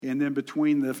And then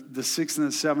between the sixth and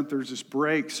the seventh, there's this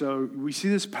break. So we see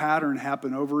this pattern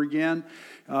happen over again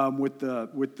with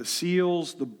the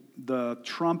seals, the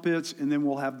trumpets, and then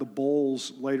we'll have the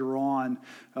bowls later on,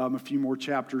 a few more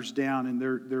chapters down. And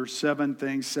there are seven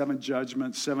things, seven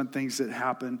judgments, seven things that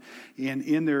happen. And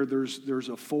in there's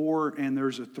a 4 and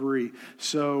there's a 3.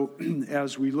 So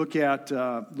as we look at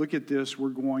this, we're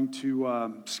going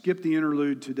to skip the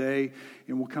interlude today,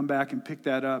 and we'll come back and pick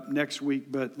that up next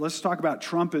week. But let's talk about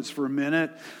trumpets for a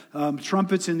minute.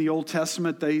 Trumpets in the Old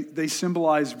Testament, they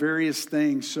symbolize various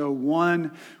things. So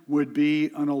one would be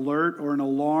an alert or an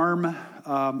alarm,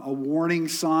 a warning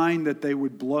sign that they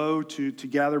would blow to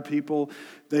gather people.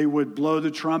 They would blow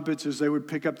the trumpets as they would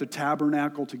pick up the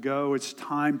tabernacle to go. It's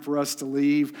time for us to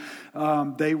leave.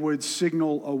 They would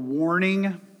signal a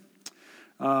warning,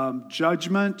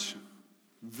 judgment,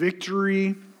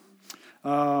 victory,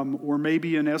 or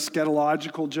maybe an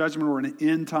eschatological judgment or an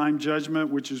end-time judgment,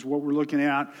 which is what we're looking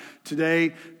at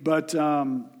today. But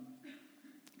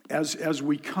as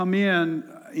we come in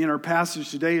our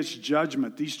passage today, it's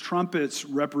judgment. These trumpets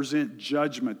represent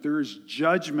judgment. There is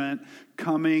judgment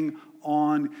coming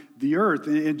on the earth.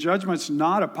 And judgment's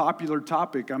not a popular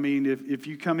topic. I mean, if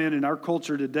you come in our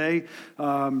culture today,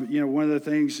 one of the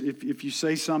things, if you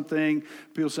say something,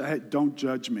 people say, hey, don't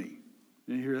judge me.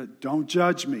 And you hear that, don't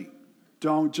judge me.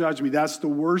 Don't judge me. That's the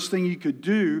worst thing you could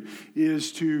do,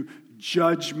 is to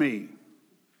judge me.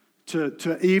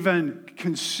 To even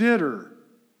consider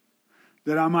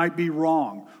that I might be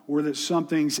wrong, or that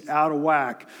something's out of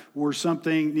whack, or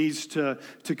something needs to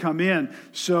come in.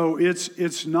 So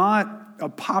it's not a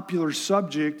popular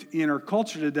subject in our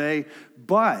culture today,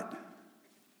 but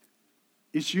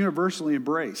it's universally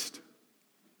embraced.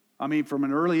 I mean, from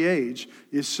an early age,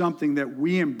 is something that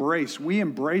we embrace. We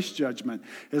embrace judgment.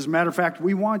 As a matter of fact,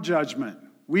 we want judgment.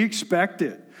 We expect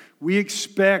it. We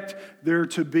expect there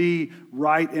to be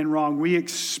right and wrong. We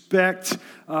expect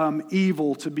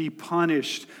evil to be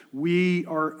punished. We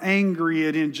are angry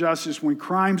at injustice. When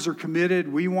crimes are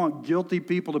committed, we want guilty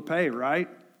people to pay, right?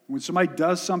 When somebody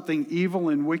does something evil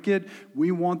and wicked,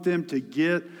 we want them to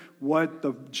get what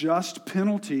the just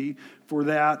penalty for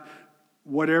that,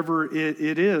 whatever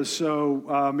it is.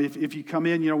 So if you come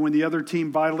in, when the other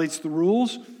team violates the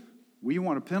rules, we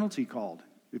want a penalty called.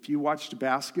 If you watched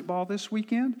basketball this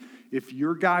weekend, if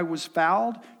your guy was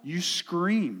fouled, you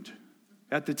screamed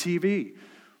at the TV.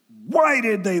 Why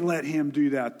did they let him do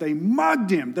that? They mugged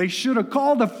him. They should have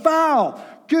called a foul.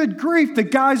 Good grief, the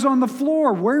guy's on the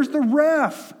floor. Where's the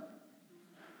ref?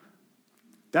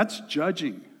 That's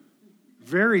judging.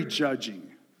 Very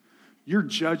judging. You're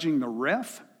judging the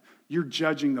ref. You're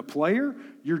judging the player.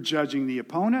 You're judging the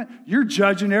opponent. You're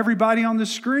judging everybody on the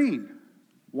screen.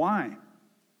 Why?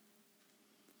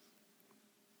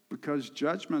 Because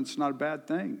judgment's not a bad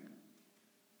thing.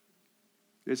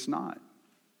 It's not.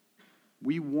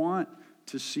 We want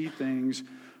to see things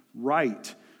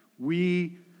right.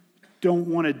 We don't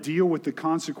want to deal with the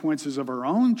consequences of our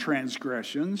own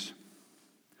transgressions,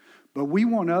 but we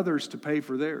want others to pay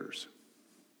for theirs.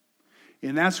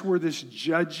 And that's where this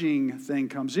judging thing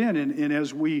comes in. And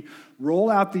as we roll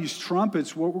out these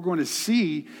trumpets, what we're going to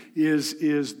see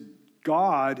is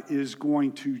God is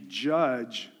going to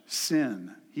judge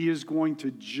sin. He is going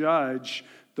to judge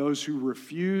those who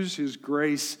refuse His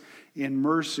grace and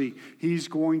mercy. He's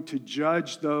going to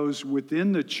judge those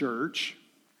within the church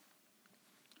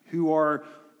who are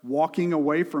walking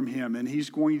away from Him, and He's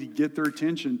going to get their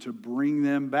attention to bring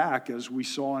them back, as we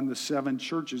saw in the 7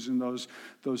 churches, in those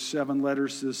 7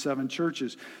 letters to the 7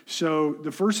 churches. So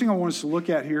the first thing I want us to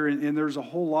look at here, and there's a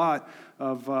whole lot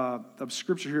of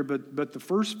scripture here, but the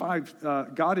first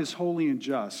 5, God is holy and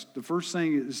just. The first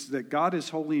thing is that God is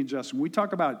holy and just. When we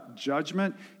talk about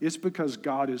judgment, it's because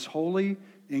God is holy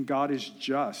and God is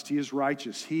just. He is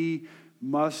righteous. He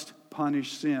must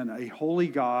punish sin. A holy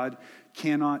God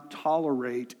cannot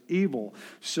tolerate evil.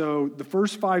 So the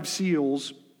first 5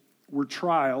 seals were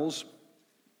trials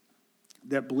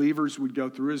that believers would go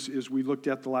through, as we looked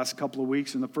at the last couple of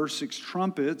weeks. And the first 6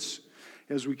 trumpets,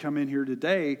 as we come in here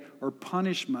today, are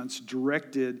punishments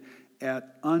directed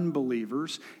at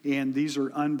unbelievers. And these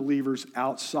are unbelievers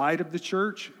outside of the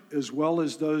church, as well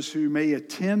as those who may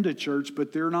attend a church,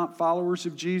 but they're not followers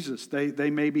of Jesus. They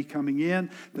may be coming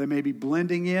in, they may be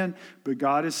blending in, but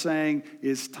God is saying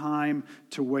it's time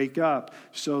to wake up.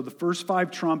 So the first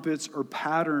 5 trumpets are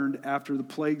patterned after the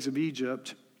plagues of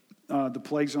Egypt. the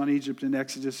plagues on Egypt in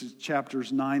Exodus is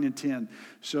chapters 9 and 10.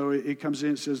 So it comes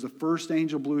in, it says, the first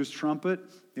angel blew his trumpet,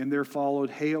 and there followed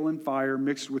hail and fire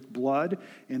mixed with blood,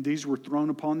 and these were thrown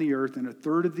upon the earth, and a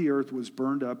third of the earth was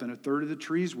burned up, and a third of the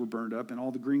trees were burned up, and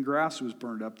all the green grass was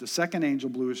burned up. The second angel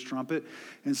blew his trumpet,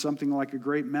 and something like a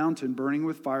great mountain burning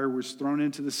with fire was thrown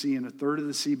into the sea, and a third of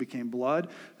the sea became blood,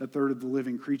 a third of the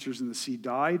living creatures in the sea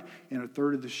died, and a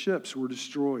third of the ships were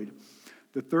destroyed.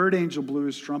 The third angel blew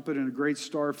his trumpet, and a great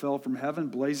star fell from heaven,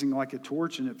 blazing like a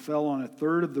torch, and it fell on a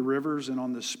third of the rivers and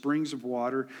on the springs of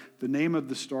water. The name of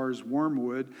the star is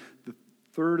Wormwood. The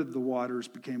third of the waters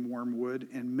became wormwood,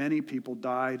 and many people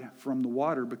died from the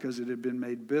water because it had been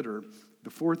made bitter. The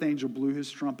fourth angel blew his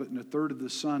trumpet, and a third of the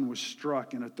sun was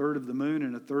struck, and a third of the moon,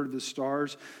 and a third of the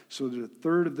stars, so that a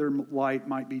third of their light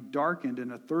might be darkened,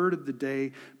 and a third of the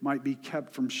day might be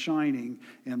kept from shining,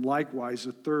 and likewise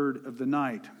a third of the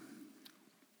night.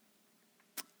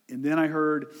 And then I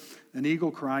heard an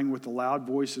eagle crying with a loud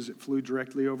voice as it flew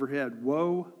directly overhead.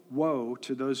 Woe, woe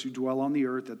to those who dwell on the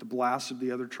earth at the blast of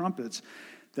the other trumpets,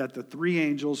 that the three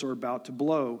angels are about to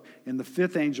blow. And the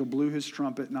fifth angel blew his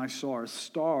trumpet, and I saw a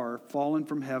star fallen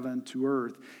from heaven to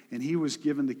earth, and he was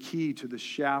given the key to the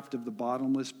shaft of the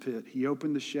bottomless pit. He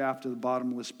opened the shaft of the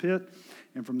bottomless pit,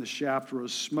 and from the shaft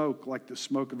rose smoke like the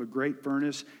smoke of a great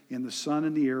furnace, and the sun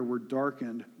and the air were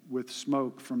darkened with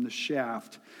smoke from the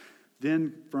shaft.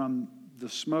 Then from the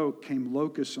smoke came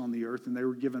locusts on the earth, and they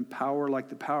were given power like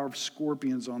the power of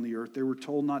scorpions on the earth. They were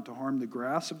told not to harm the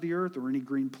grass of the earth or any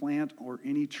green plant or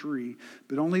any tree,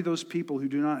 but only those people who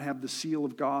do not have the seal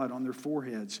of God on their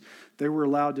foreheads. They were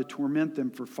allowed to torment them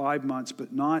for 5 months,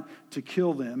 but not to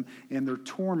kill them, and their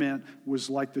torment was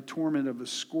like the torment of a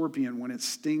scorpion when it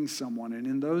stings someone. And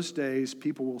in those days,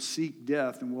 people will seek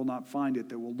death and will not find it.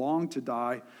 They will long to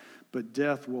die, but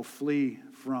death will flee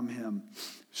from him.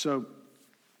 So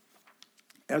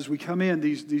as we come in,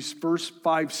 these first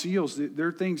 5 seals,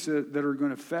 they're things that are going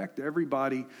to affect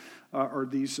everybody, or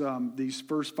these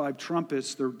first 5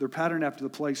 trumpets. They're patterned after the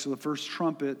plague. So the first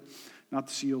trumpet, not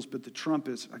the seals, but the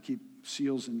trumpets. I keep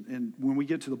seals, and when we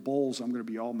get to the bowls, I'm going to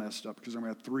be all messed up because I'm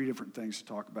going to have 3 different things to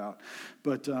talk about.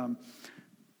 But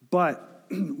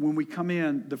when we come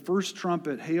in, the first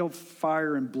trumpet, hail,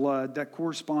 fire, and blood, that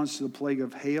corresponds to the plague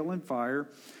of hail and fire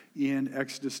in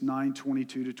Exodus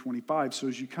 9:22-25. So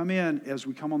as you come in, as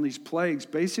we come on these plagues,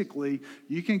 basically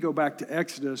you can go back to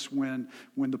Exodus when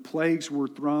the plagues were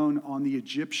thrown on the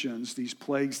Egyptians, these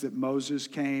plagues that Moses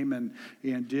came and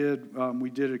did. We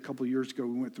did it a couple of years ago.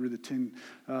 We went through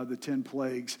the 10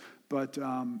 plagues. But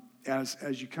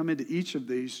as you come into each of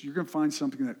these, you're going to find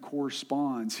something that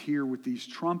corresponds here with these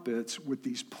trumpets, with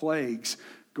these plagues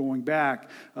going back.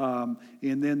 And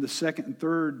then the second and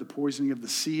third, the poisoning of the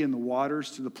sea and the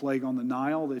waters, to the plague on the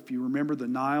Nile. If you remember, the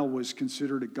Nile was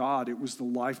considered a god. It was the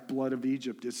lifeblood of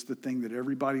Egypt. It's the thing that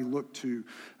everybody looked to.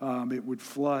 It would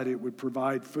flood. It would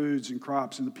provide foods and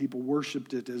crops, and the people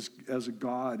worshipped it as a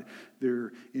god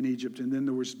there in Egypt. And then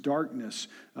there was darkness.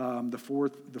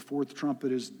 The fourth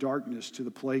trumpet is darkness, to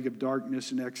the plague of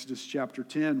darkness in Exodus chapter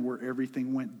 10, where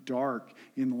everything went dark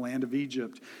in the land of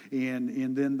Egypt.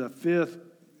 And then the fifth,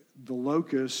 the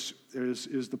locust,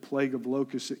 is the plague of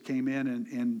locusts that came in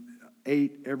and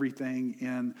ate everything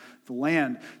in the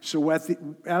land. So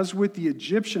as with the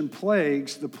Egyptian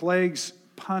plagues, the plagues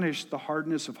punished the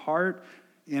hardness of heart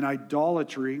and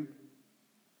idolatry.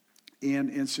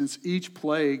 And since each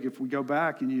plague, if we go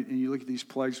back and you look at these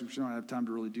plagues, which we don't have time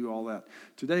to really do all that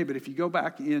today, but if you go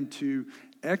back into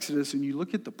Exodus and you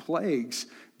look at the plagues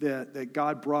that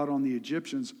God brought on the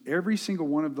Egyptians, every single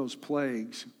one of those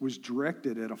plagues was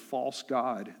directed at a false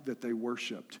god that they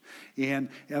worshipped. And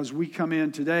as we come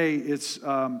in today, these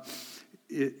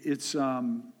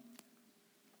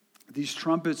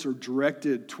trumpets are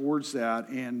directed towards that,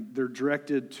 and they're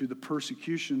directed to the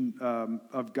persecution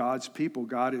of God's people.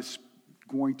 God is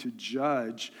going to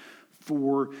judge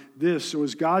for this. So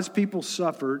as God's people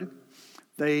suffered,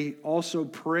 they also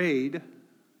prayed.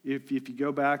 If you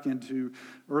go back into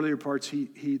earlier parts,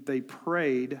 they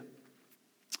prayed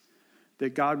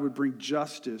that God would bring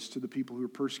justice to the people who were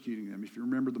persecuting them. If you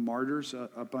remember the martyrs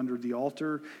up under the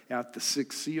altar at the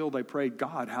 6th seal, they prayed,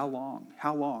 God, how long?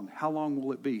 How long? How long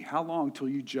will it be? How long till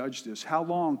you judge this? How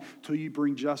long till you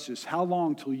bring justice? How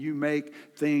long till you make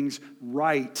things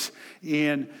right?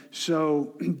 And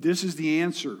so this is the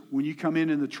answer. When you come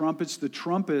in the trumpets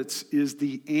is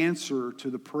the answer to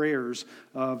the prayers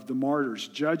of the martyrs.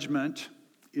 Judgment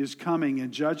is coming,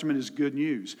 and judgment is good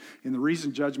news. And the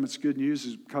reason judgment's good news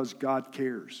is because God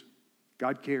cares.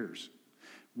 God cares.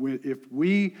 If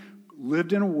we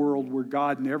lived in a world where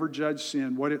God never judged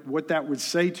sin, what that would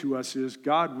say to us is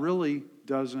God really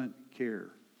doesn't care.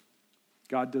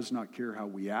 God does not care how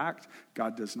we act.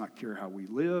 God does not care how we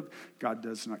live. God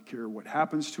does not care what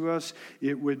happens to us.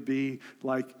 It would be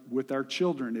like with our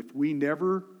children. If we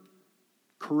never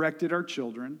corrected our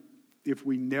children, if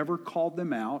we never called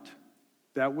them out,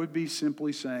 that would be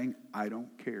simply saying, I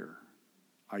don't care.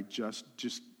 I just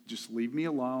leave me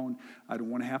alone. I don't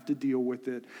want to have to deal with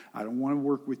it. I don't want to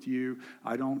work with you.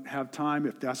 I don't have time.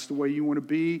 If that's the way you want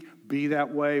to be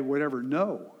that way, whatever.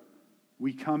 No.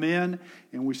 We come in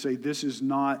and we say, this is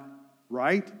not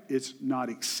right. It's not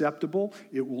acceptable.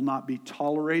 It will not be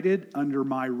tolerated under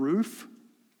my roof.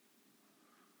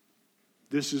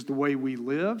 This is the way we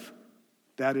live.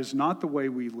 That is not the way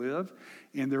we live,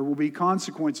 and there will be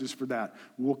consequences for that.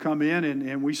 We'll come in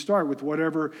and we start with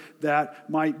whatever that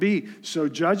might be. So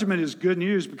judgment is good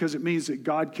news because it means that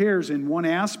God cares, and one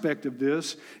aspect of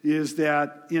this is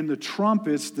that in the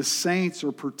trumpets, the saints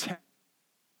are protected.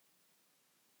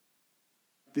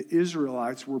 The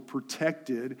Israelites were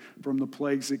protected from the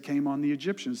plagues that came on the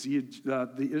Egyptians.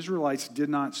 The Israelites did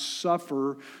not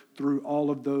suffer through all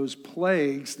of those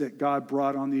plagues that God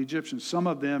brought on the Egyptians. Some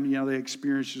of them, they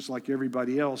experienced just like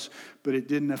everybody else, but it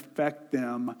didn't affect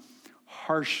them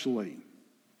harshly.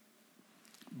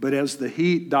 But as the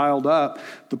heat dialed up,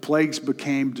 the plagues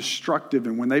became destructive.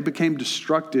 And when they became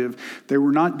destructive, they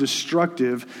were not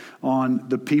destructive on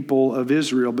the people of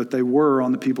Israel, but they were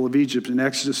on the people of Egypt. In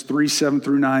Exodus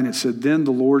 3:7-9, it said, Then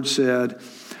the Lord said,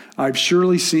 I've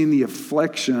surely seen the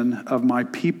affliction of my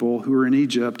people who are in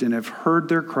Egypt and have heard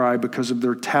their cry because of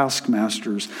their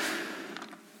taskmasters.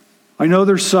 I know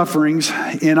their sufferings,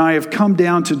 and I have come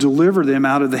down to deliver them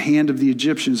out of the hand of the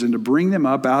Egyptians and to bring them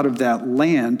up out of that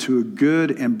land to a good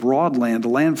and broad land, a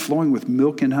land flowing with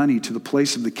milk and honey, to the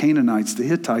place of the Canaanites, the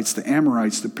Hittites, the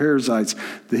Amorites, the Perizzites,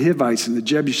 the Hivites, and the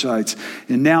Jebusites.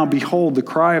 And now, behold, the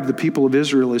cry of the people of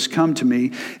Israel has come to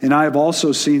me, and I have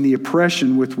also seen the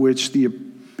oppression with which the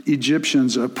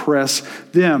Egyptians oppress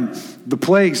them. The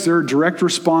plagues, they're a direct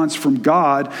response from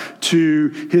God to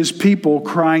his people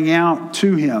crying out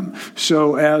to him.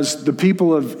 So as the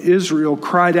people of Israel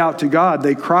cried out to God,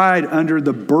 they cried under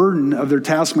the burden of their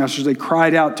taskmasters. They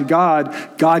cried out to God.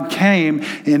 God came,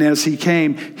 and as he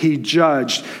came, he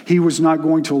judged. He was not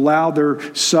going to allow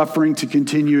their suffering to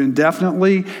continue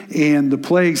indefinitely. And the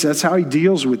plagues, that's how he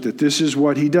deals with it. This is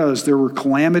what he does. There were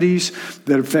calamities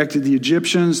that affected the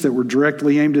Egyptians that were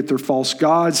directly aimed at their false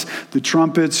gods. The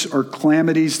trumpets are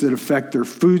calamities that affect their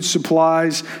food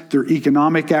supplies, their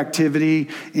economic activity,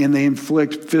 and they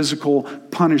inflict physical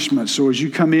punishment. So as you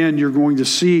come in, you're going to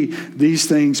see these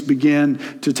things begin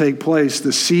to take place.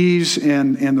 The seas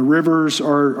and the rivers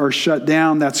are shut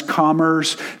down. That's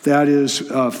commerce. That is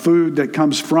food that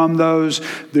comes from those.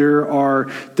 There are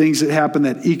things that happen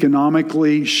that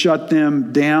economically shut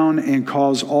them down and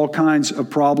cause all kinds of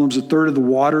problems. A third of the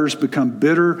waters become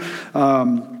bitter.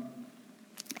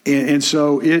 And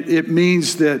so it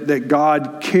means that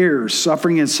God cares.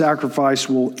 Suffering and sacrifice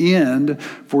will end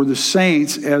for the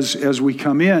saints as we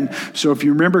come in. So if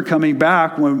you remember coming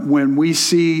back, when we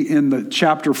see in the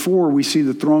chapter 4, we see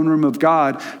the throne room of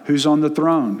God. Who's on the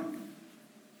throne?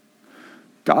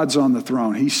 God's on the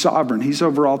throne. He's sovereign. He's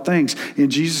over all things.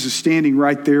 And Jesus is standing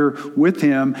right there with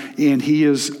him, and he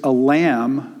is a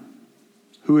lamb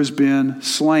who has been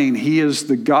slain. He is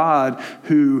the God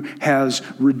who has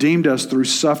redeemed us through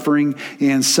suffering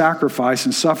and sacrifice.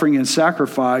 And suffering and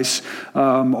sacrifice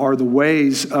are the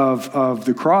ways of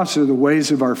the cross. They're the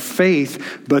ways of our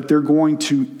faith, but they're going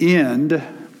to end.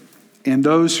 And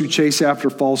those who chase after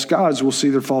false gods will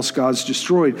see their false gods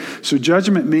destroyed. So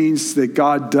judgment means that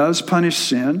God does punish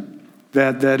sin,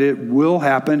 that it will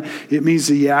happen. It means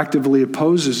that he actively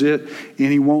opposes it,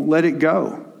 and he won't let it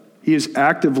go. He is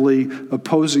actively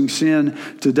opposing sin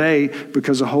today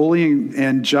because a holy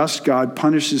and just God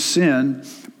punishes sin,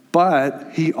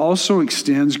 but he also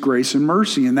extends grace and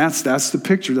mercy. And that's the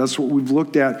picture. That's what we've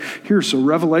looked at here. So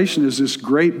Revelation is this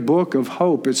great book of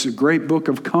hope. It's a great book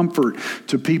of comfort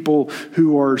to people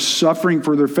who are suffering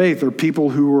for their faith, or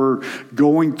people who are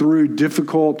going through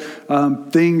difficult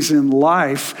things in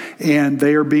life. And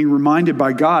they are being reminded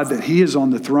by God that he is on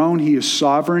the throne. He is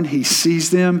sovereign. He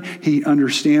sees them. He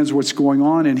understands what's going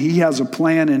on. And he has a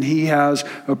plan, and he has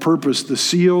a purpose. The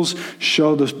seals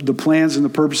show the plans and the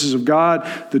purposes of God.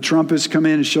 The trumpets come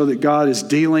in and show that God is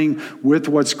dealing with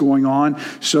what's going on.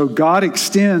 So God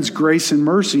extends grace and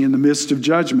mercy in the midst of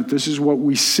judgment. This is what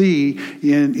we see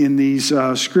in these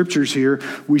scriptures here.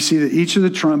 We see that each of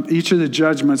the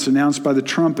judgments announced by the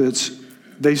trumpets,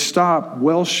 they stop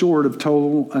well short of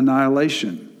total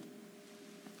annihilation.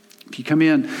 If you come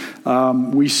in,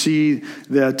 we see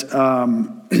that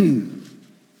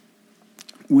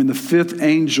when the fifth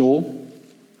angel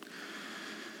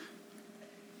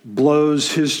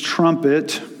blows his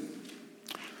trumpet,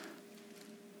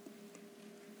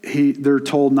 they're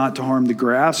told not to harm the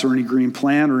grass or any green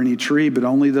plant or any tree, but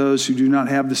only those who do not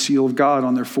have the seal of God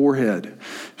on their forehead.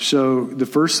 So the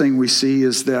first thing we see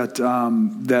is that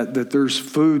there's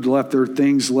food left, there are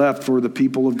things left for the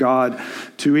people of God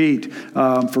to eat.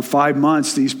 For 5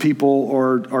 months, these people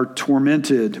are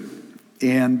tormented,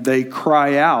 and they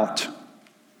cry out,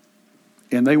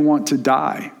 and they want to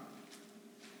die.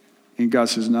 And God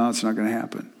says, no, it's not going to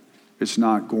happen. It's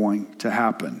not going to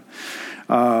happen.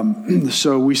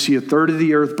 So we see 1/3 of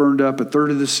the earth burned up,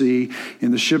 1/3 of the sea,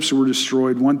 and the ships were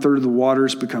destroyed. 1/3 of the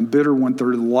waters become bitter.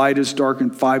 1/3 of the light is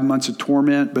darkened. 5 months of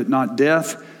torment, but not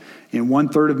death. And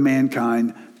 1/3 of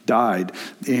mankind died.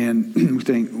 And we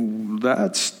think,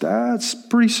 that's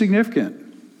pretty significant.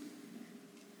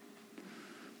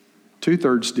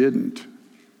 2/3 didn't.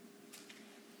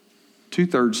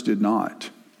 2/3 did not.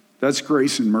 That's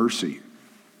grace and mercy.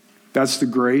 That's the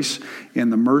grace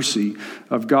and the mercy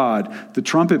of God. The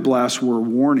trumpet blasts were a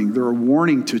warning. They're a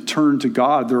warning to turn to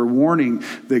God. They're a warning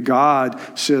that God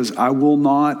says, I will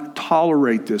not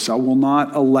tolerate this. I will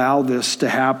not allow this to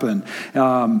happen.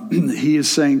 He is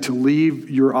saying to leave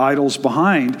your idols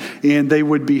behind, and they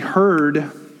would be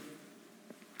heard.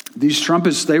 These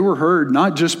trumpets, they were heard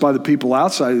not just by the people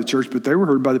outside of the church, but they were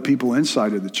heard by the people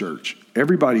inside of the church.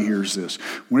 Everybody hears this.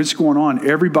 When it's going on,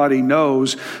 everybody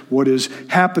knows what is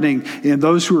happening. And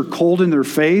those who are cold in their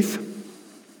faith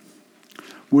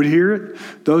would hear it.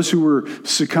 Those who were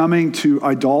succumbing to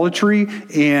idolatry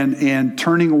and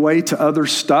turning away to other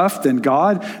stuff than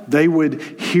God, they would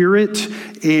hear it,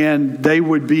 and they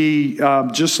would be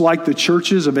just like the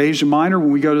churches of Asia Minor.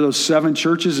 When we go to those 7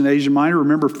 churches in Asia Minor,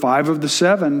 remember 5 of the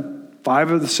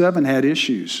 7 had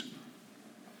issues.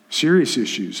 Serious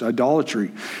issues,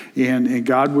 idolatry. And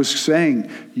God was saying,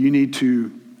 you need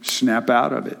to snap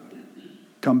out of it.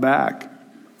 Come back.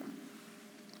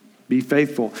 Be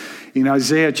faithful. In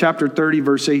Isaiah chapter 30,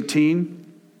 verse 18,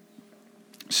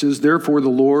 it says, therefore the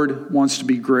Lord wants to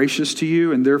be gracious to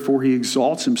you, and therefore he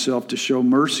exalts himself to show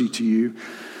mercy to you.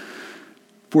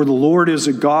 For the Lord is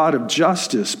a God of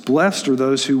justice. Blessed are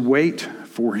those who wait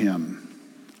for him.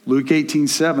 Luke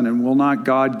 18:7, and will not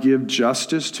God give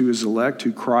justice to his elect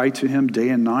who cry to him day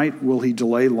and night? Will he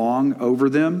delay long over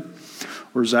them?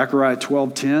 Or Zechariah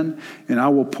 12:10, and I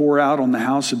will pour out on the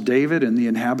house of David and the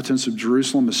inhabitants of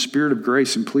Jerusalem a spirit of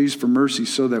grace and pleas for mercy,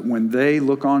 so that when they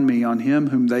look on me, on him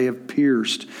whom they have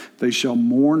pierced, they shall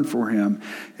mourn for him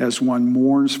as one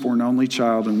mourns for an only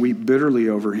child, and weep bitterly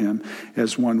over him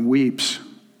as one weeps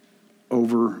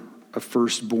over a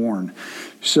firstborn.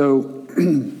 So,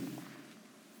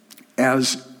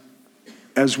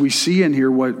 as we see in here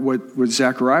what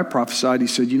Zechariah prophesied, he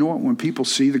said, you know what, when people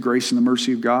see the grace and the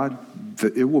mercy of God,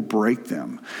 it will break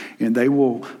them, and they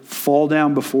will fall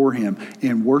down before him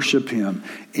and worship him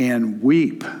and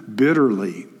weep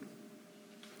bitterly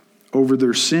over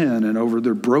their sin and over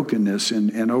their brokenness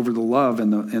and over the love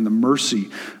and the mercy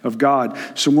of God.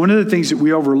 So one of the things that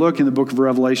we overlook in the book of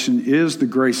Revelation is the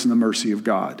grace and the mercy of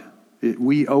God.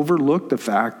 We overlook the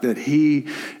fact that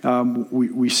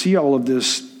we see all of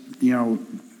this,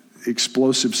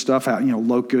 explosive stuff out,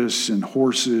 locusts and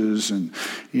horses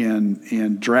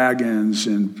and dragons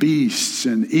and beasts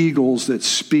and eagles that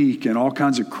speak and all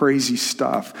kinds of crazy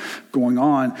stuff going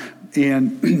on.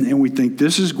 And we think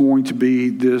this is going to be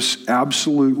this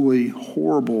absolutely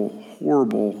horrible,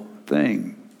 horrible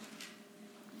thing.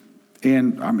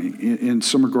 And, in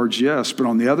some regards, yes. But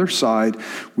on the other side,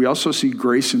 we also see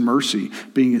grace and mercy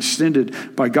being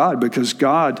extended by God, because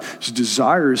God's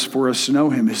desire is for us to know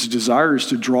him. His desire is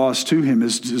to draw us to him.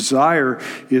 His desire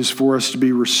is for us to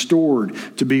be restored,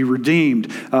 to be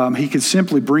redeemed. He could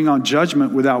simply bring on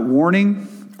judgment without warning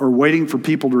or waiting for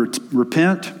people to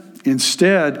repent.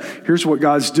 Instead, here's what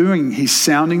God's doing. He's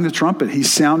sounding the trumpet.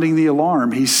 He's sounding the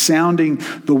alarm. He's sounding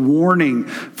the warning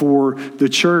for the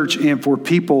church and for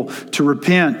people to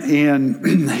repent.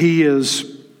 And he is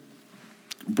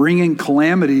bringing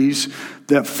calamities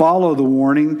that follow the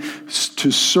warning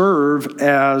to serve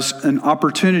as an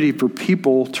opportunity for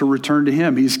people to return to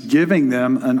him. He's giving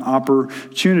them an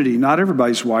opportunity. Not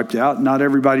everybody's wiped out. Not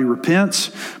everybody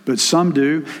repents, but some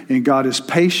do. And God is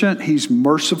patient. He's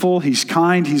merciful. He's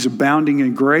kind. He's abounding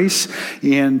in grace.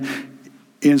 And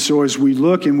so as we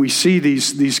look and we see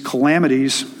these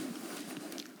calamities,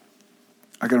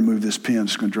 I got to move this pen.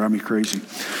 It's going to drive me crazy.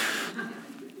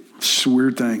 It's a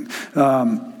weird thing.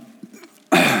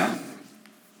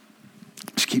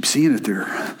 Just keep seeing it there.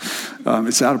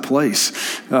 It's out of place.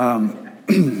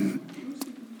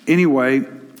 Anyway,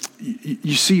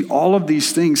 you see all of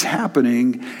these things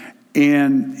happening,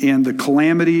 and the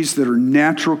calamities that are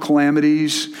natural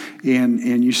calamities,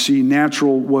 and you see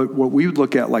natural, what we would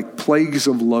look at like plagues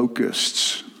of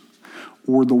locusts,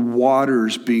 or the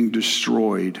waters being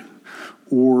destroyed,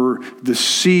 or the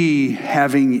sea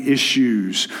having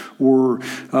issues, or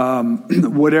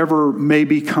whatever may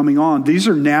be coming on. These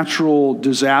are natural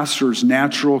disasters,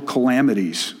 natural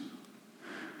calamities.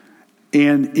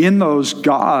 And in those,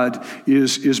 God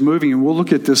is moving. And we'll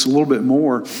look at this a little bit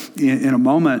more in a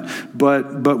moment.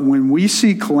 But when we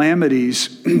see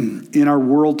calamities in our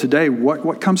world today,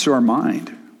 what comes to our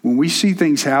mind? When we see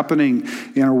things happening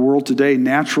in our world today,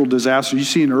 natural disasters, you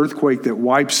see an earthquake that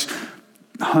wipes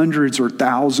hundreds or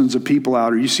thousands of people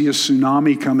out, or you see a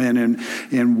tsunami come in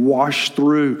and wash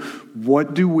through,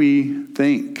 what do we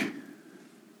think?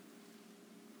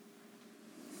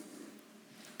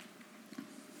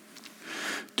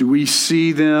 Do we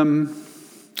see them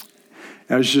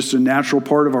as just a natural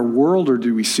part of our world, or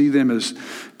do we see them as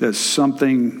that's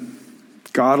something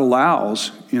God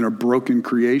allows in a broken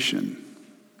creation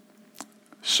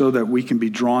so that we can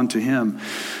be drawn to Him?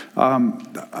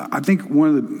 I think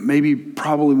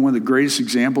probably one of the greatest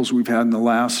examples we've had in the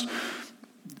last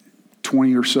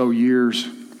 20 or so years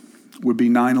would be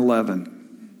 9/11.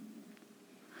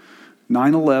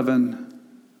 9/11,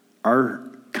 our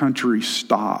country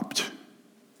stopped.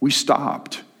 We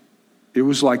stopped. It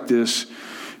was like this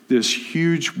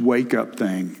huge wake-up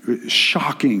thing.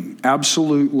 Shocking,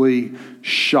 absolutely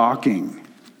shocking.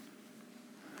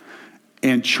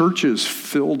 And churches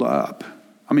filled up.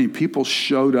 I mean, people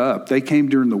showed up. They came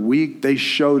during the week. They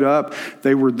showed up.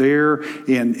 They were there.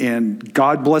 And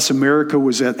God Bless America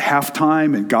was at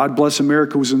halftime. And God Bless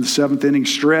America was in the seventh inning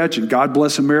stretch. And God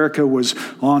Bless America was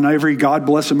on every God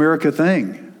Bless America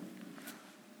thing.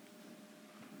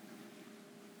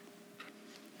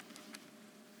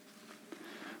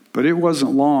 But it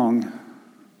wasn't long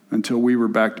until we were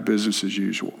back to business as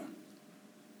usual.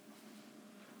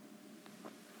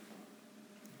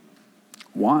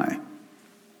 Why?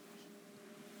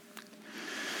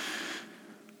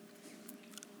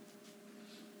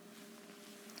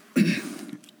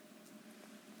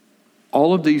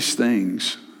 All of these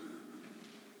things,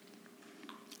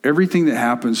 everything that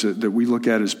happens that we look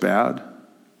at as bad,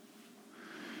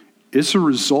 it's a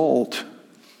result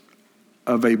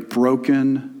of a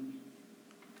broken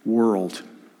world.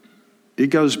 It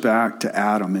goes back to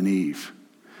Adam and Eve.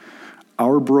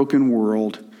 Our broken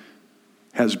world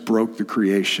has broke the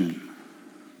creation.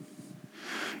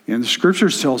 And the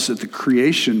scriptures tell us that the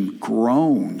creation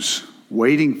groans,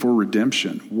 waiting for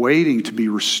redemption, waiting to be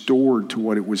restored to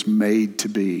what it was made to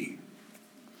be.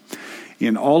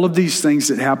 And all of these things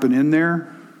that happen in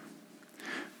there,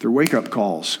 they're wake-up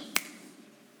calls.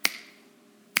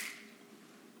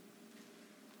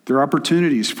 There are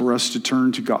opportunities for us to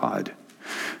turn to God.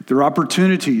 There are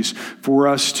opportunities for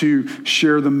us to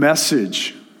share the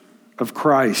message of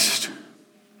Christ.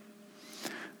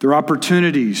 There are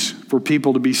opportunities for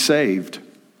people to be saved.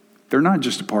 They're not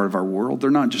just a part of our world.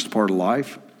 They're not just a part of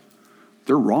life.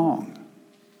 They're wrong.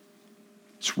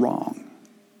 It's wrong.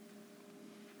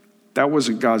 That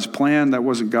wasn't God's plan. That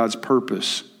wasn't God's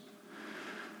purpose.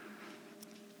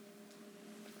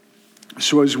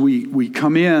 So as we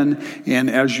come in, and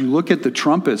as you look at the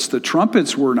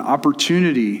trumpets were an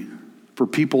opportunity for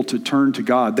people to turn to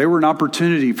God. They were an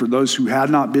opportunity for those who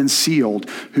had not been sealed,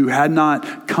 who had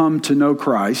not come to know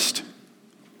Christ.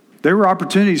 They were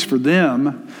opportunities for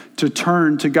them to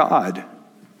turn to God.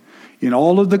 In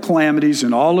all of the calamities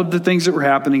and all of the things that were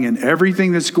happening and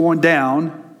everything that's going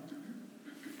down,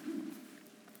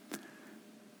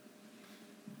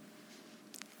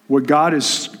 what God is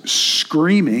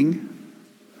screaming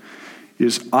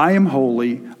is, I am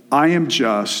holy, I am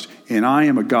just, and I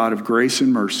am a God of grace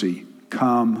and mercy.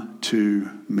 Come to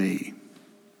me.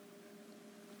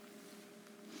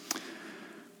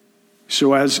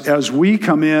 So as we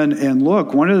come in and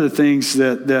look, one of the things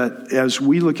that as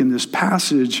we look in this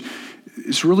passage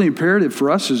is really imperative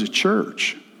for us as a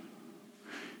church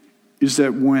is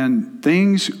that when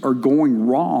things are going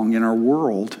wrong in our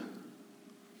world,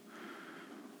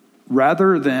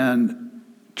 rather than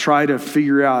try to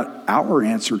figure out our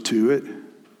answer to it,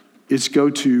 it's go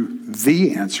to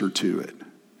the answer to it.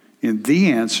 And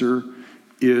the answer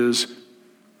is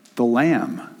the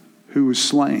Lamb who was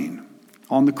slain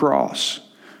on the cross,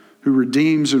 who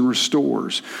redeems and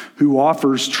restores, who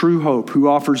offers true hope, who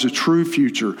offers a true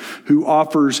future, who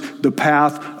offers the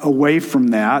path away from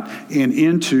that and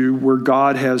into where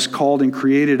God has called and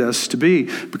created us to be.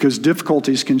 Because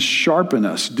difficulties can sharpen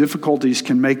us. Difficulties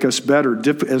can make us better.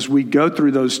 As we go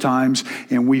through those times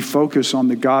and we focus on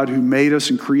the God who made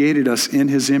us and created us in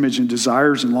his image and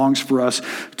desires and longs for us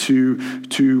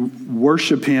to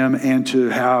worship him and to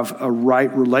have a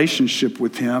right relationship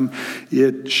with him,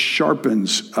 it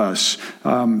sharpens us.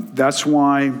 That's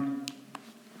why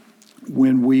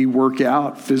when we work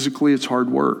out physically, it's hard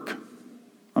work.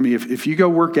 I mean, if you go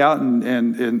work out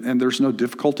and there's no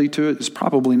difficulty to it, it's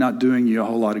probably not doing you a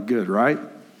whole lot of good, right?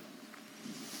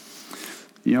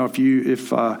 You know, it's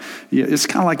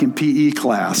kind of like in PE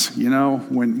class. You know,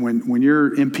 when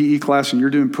you're in PE class and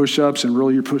you're doing push-ups, and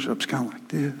really your push-ups kind of like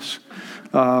this,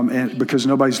 and because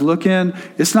nobody's looking,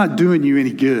 it's not doing you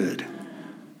any good.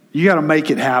 You got to make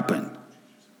it happen.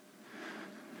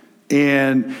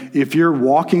 And if you're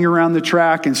walking around the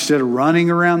track instead of running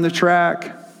around the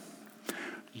track,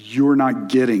 you're not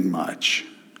getting much.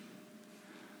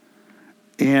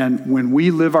 And when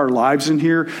we live our lives in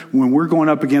here, when we're going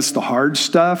up against the hard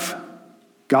stuff,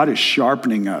 God is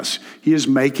sharpening us. He is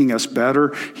making us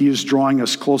better. He is drawing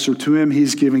us closer to him.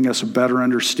 He's giving us a better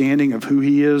understanding of who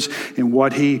he is and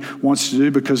what he wants to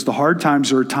do, because the hard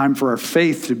times are a time for our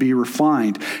faith to be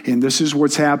refined. And this is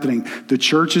what's happening. The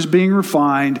church is being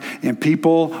refined and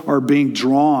people are being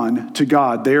drawn to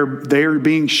God. They are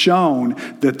being shown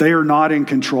that they are not in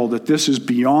control, that this is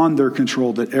beyond their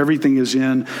control, that everything is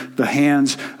in the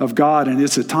hands of God. And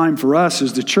it's a time for us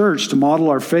as the church to model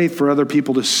our faith for other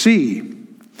people to see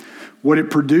what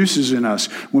it produces in us.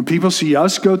 When people see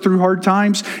us go through hard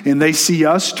times and they see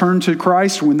us turn to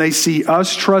Christ, when they see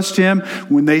us trust him,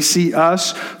 when they see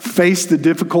us face the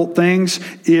difficult things,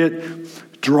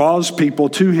 it draws people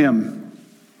to him.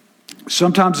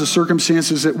 Sometimes the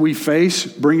circumstances that we face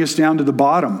bring us down to the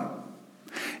bottom.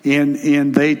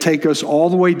 And they take us all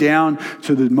the way down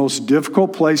to the most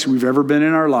difficult place we've ever been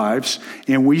in our lives.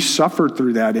 And we suffer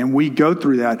through that and we go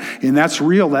through that. And that's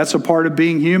real. That's a part of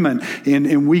being human.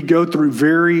 And we go through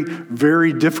very,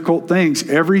 very difficult things.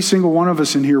 Every single one of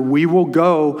us in here, we will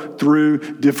go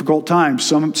through difficult times.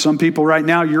 Some people right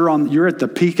now, you're at the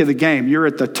peak of the game. You're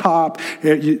at the top.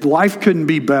 Life couldn't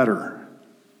be better.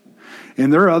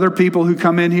 And there are other people who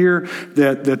come in here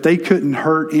that they couldn't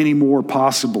hurt anymore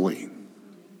possibly.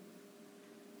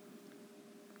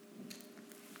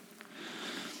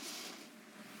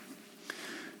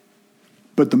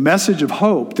 But the message of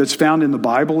hope that's found in the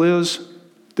Bible is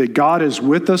that God is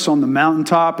with us on the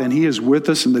mountaintop and he is with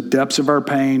us in the depths of our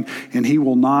pain, and he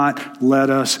will not let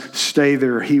us stay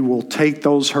there. He will take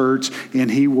those hurts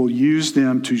and he will use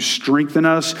them to strengthen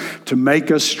us, to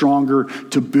make us stronger,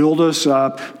 to build us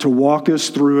up, to walk us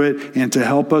through it, and to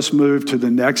help us move to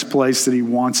the next place that he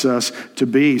wants us to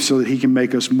be, so that he can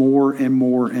make us more and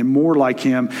more and more like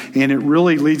him. And it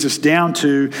really leads us down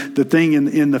to the thing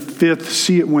in the fifth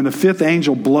seal, when the fifth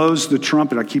angel blows the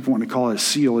trumpet. I keep wanting to call it a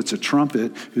seal. It's a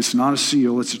trumpet. It's not a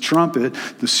seal, it's a trumpet.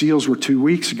 The seals were 2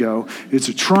 weeks ago. It's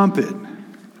a trumpet.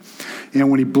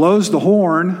 And when he blows the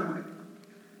horn,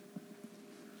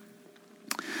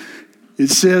 it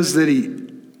says that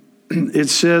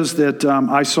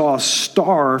I saw a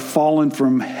star fallen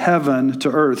from heaven to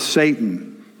earth,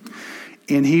 Satan.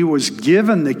 And he was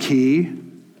given the key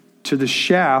to the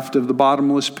shaft of the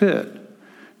bottomless pit.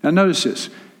 Now notice this.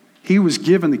 He was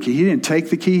given the key. He didn't take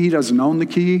the key. He doesn't own the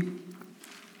key.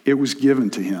 It was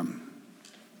given to him.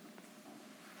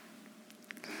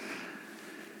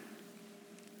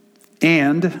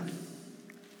 And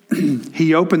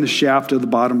he opened the shaft of the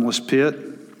bottomless pit,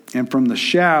 and from the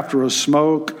shaft rose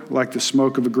smoke like the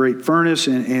smoke of a great furnace,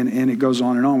 and it goes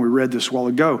on and on. We read this a while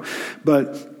ago.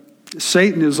 But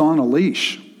Satan is on a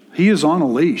leash. He is on a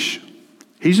leash.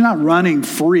 He's not running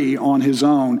free on his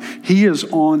own. He is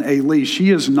on a leash.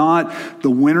 He is not the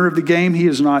winner of the game. He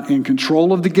is not in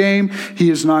control of the game.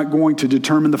 He is not going to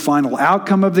determine the final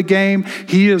outcome of the game.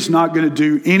 He is not going to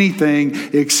do anything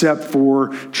except for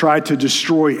try to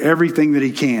destroy everything that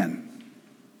he can.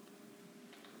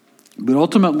 But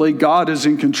ultimately, God is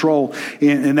in control.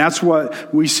 And that's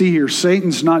what we see here.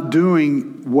 Satan's not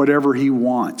doing whatever he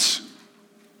wants.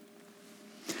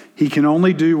 He can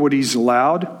only do what he's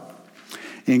allowed.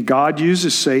 And God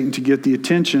uses Satan to get the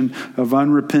attention of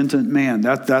unrepentant man.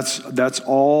 That's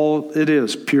all it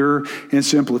is, pure and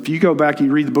simple. If you go back and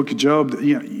you read the book of Job,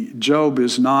 Job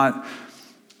is not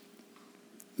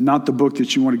the book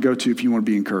that you want to go to if you want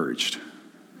to be encouraged.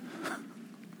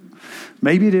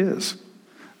 Maybe it is.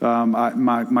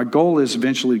 My goal is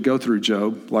eventually to go through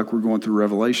Job, like we're going through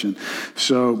Revelation.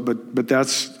 So, but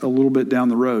that's a little bit down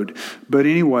the road. But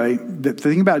anyway, the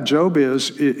thing about Job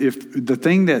is, if the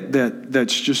thing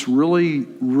that's just really,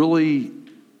 really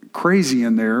crazy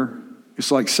in there, it's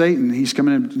like Satan. He's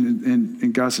coming in,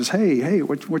 and God says, "Hey,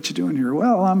 what you doing here?"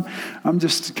 Well, I'm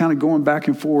just kind of going back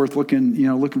and forth,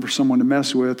 looking for someone to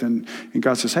mess with, and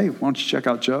God says, "Hey, why don't you check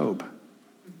out Job?"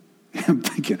 I'm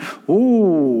thinking,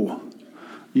 oh.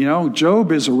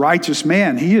 Job is a righteous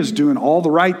man. He is doing all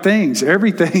the right things.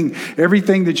 Everything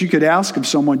that you could ask of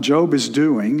someone, Job is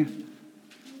doing.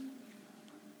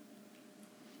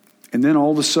 And then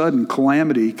all of a sudden,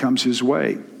 calamity comes his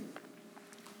way.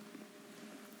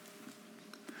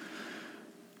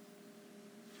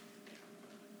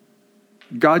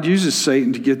 God uses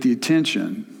Satan to get the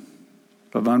attention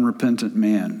of unrepentant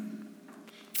man.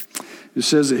 It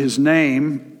says that his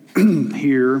name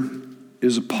here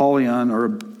is Apollyon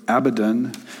or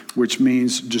Abaddon, which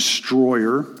means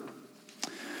destroyer.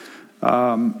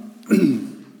 And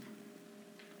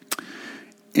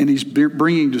he's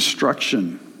bringing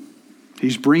destruction.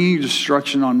 He's bringing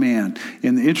destruction on man.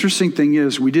 And the interesting thing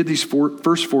is, we did these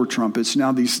first four trumpets.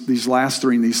 Now these last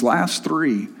three. And these last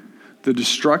three, the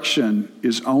destruction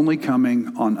is only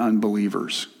coming on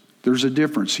unbelievers. There's a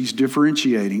difference. He's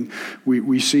differentiating.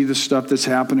 We see the stuff that's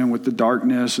happening with the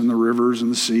darkness and the rivers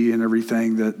and the sea and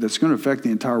everything that's going to affect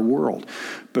the entire world.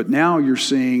 But now you're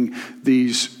seeing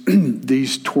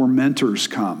these tormentors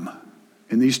come.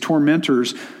 And these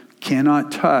tormentors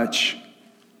cannot touch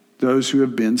those who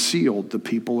have been sealed, the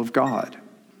people of God.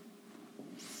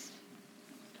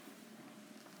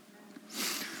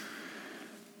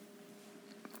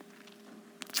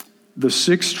 The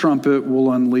sixth trumpet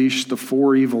will unleash the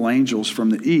four evil angels from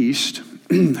the east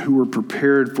who were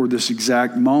prepared for this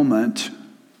exact moment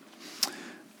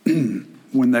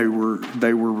when they were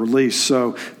released.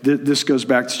 So this goes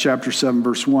back to chapter 7,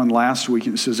 verse 1 last week.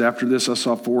 And it says, "After this I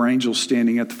saw four angels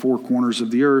standing at the four corners of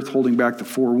the earth, holding back the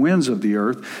four winds of the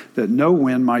earth, that no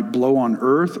wind might blow on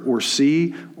earth or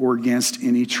sea or against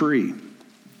any tree."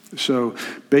 So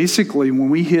basically, when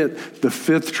we hit the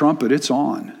fifth trumpet, it's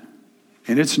on.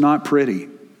 And it's not pretty.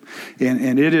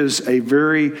 And it is a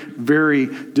very, very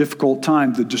difficult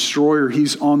time. The destroyer,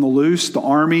 he's on the loose. The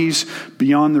armies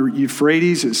beyond the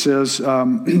Euphrates, it says,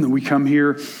 we come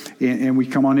here and we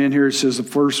come on in here. It says, "The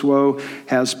first woe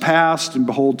has passed, and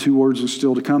behold, two words are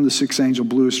still to come. The sixth angel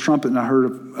blew his trumpet, and I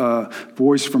heard a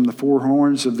voice from the four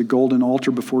horns of the golden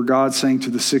altar before God, saying to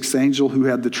the sixth angel who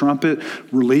had the trumpet,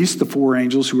 release the four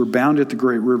angels who were bound at the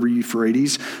great river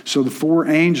Euphrates." So the four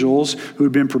angels who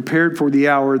had been prepared for the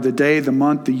hour, the day, the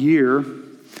month, the year,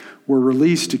 were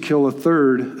released to kill a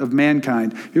third of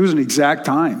mankind. It was an exact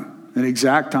time.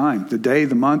 The day,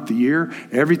 the month, the year,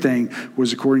 everything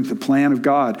was according to the plan of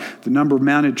God. The number of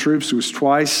mounted troops was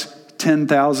twice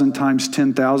 10,000 times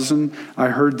 10,000. I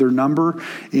heard their number.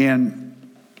 And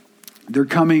they're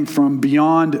coming from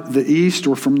beyond the east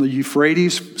or from the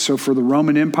Euphrates. So for the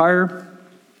Roman Empire,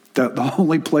 the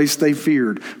only place they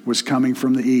feared was coming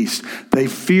from the east. They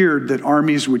feared that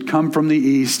armies would come from the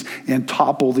east and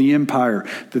topple the empire,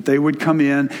 that they would come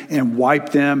in and wipe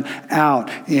them out.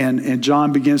 And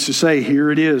John begins to say, here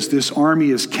it is. This army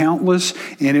is countless,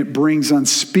 and it brings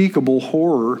unspeakable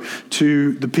horror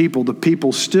to the people. The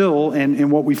people still,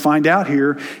 and what we find out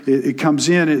here, it comes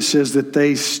in, it says that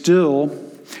they still,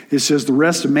 it says the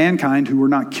rest of mankind who were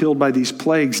not killed by these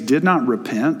plagues did not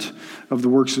repent of the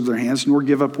works of their hands, nor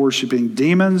give up worshiping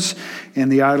demons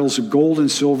and the idols of gold and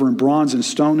silver and bronze and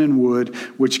stone and wood,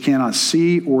 which cannot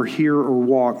see or hear or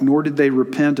walk, nor did they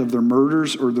repent of their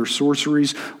murders or their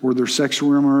sorceries or their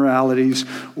sexual immoralities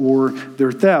or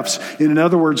their thefts. And in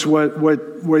other words, what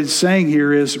it's saying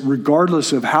here is,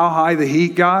 regardless of how high the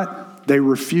heat got, they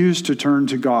refused to turn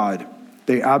to God.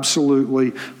 They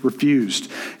absolutely refused.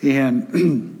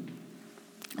 And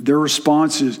their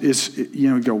response is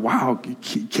go, wow,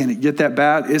 can it get that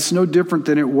bad? It's no different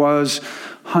than it was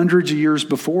hundreds of years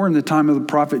before in the time of the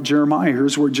prophet Jeremiah.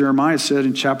 Here's what Jeremiah said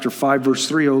in chapter 5, verse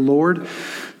 3. "O Lord,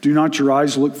 do not your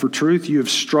eyes look for truth? You have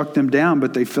struck them down,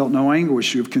 but they felt no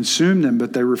anguish. You have consumed them,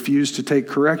 but they refused to take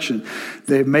correction.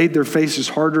 They have made their faces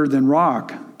harder than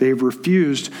rock. They have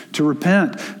refused to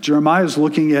repent." Jeremiah is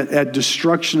looking at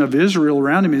destruction of Israel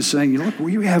around him and saying, look,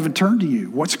 we haven't turned to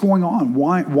you. What's going on?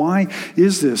 Why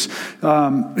is this?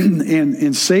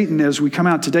 And Satan, as we come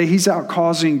out today, he's out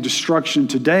causing destruction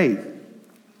today.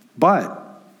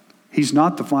 But he's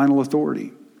not the final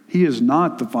authority. He is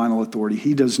not the final authority.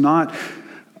 He does not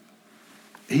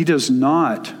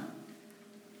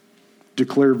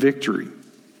declare victory.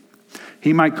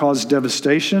 He might cause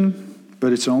devastation,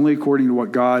 but it's only according to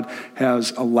what God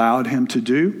has allowed him to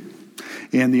do.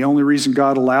 And the only reason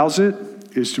God allows it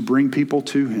is to bring people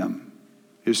to him,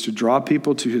 is to draw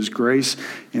people to his grace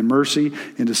and mercy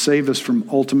and to save us from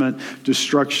ultimate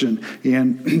destruction.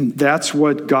 And that's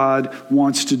what God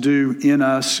wants to do in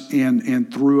us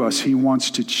and through us. He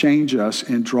wants to change us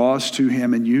and draw us to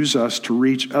him and use us to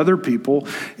reach other people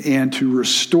and to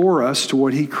restore us to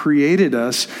what he created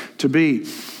us to be.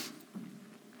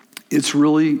 It's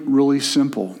really, really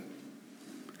simple.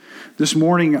 This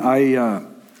morning I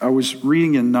was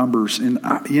reading in Numbers, and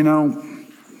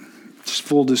just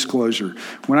full disclosure,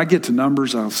 when I get to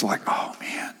Numbers, I was like, oh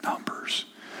man, Numbers.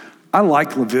 I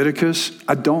like Leviticus.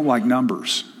 I don't like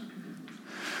Numbers.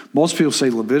 Most people say,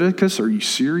 Leviticus, are you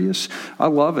serious? I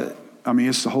love it. I mean,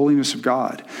 it's the holiness of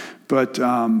God. But,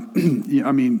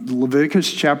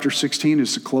 Leviticus chapter 16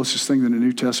 is the closest thing in the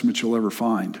New Testament you'll ever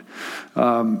find.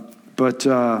 But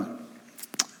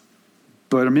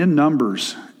I'm in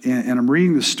Numbers, and I'm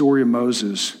reading the story of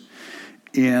Moses,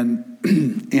 and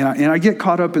I get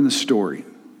caught up in the story.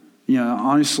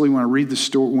 Honestly, when I read the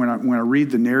story, when I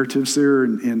read the narratives there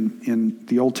in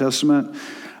the Old Testament,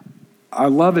 I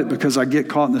love it because I get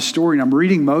caught in the story, and I'm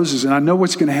reading Moses, and I know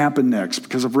what's going to happen next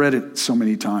because I've read it so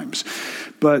many times.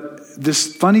 But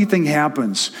this funny thing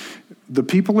happens. The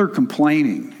people are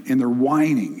complaining and they're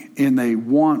whining and they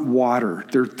want water.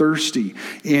 They're thirsty,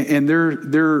 and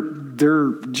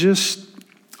they're just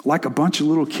like a bunch of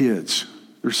little kids.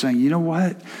 They're saying, you know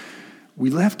what? We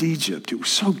left Egypt. It was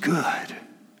so good.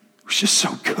 It was just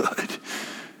so good.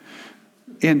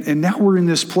 And now we're in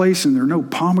this place, and there are no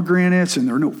pomegranates, and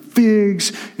there are no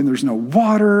figs, and there's no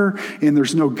water, and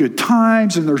there's no good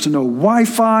times, and there's no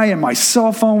Wi-Fi, and my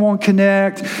cell phone won't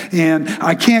connect, and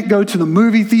I can't go to the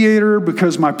movie theater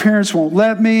because my parents won't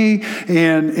let me,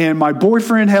 and my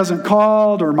boyfriend hasn't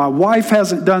called, or my wife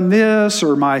hasn't done this,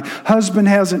 or my husband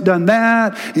hasn't done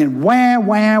that, and wah,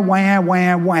 wah, wah,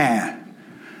 wah, wah.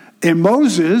 And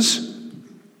Moses,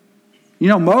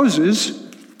 Moses,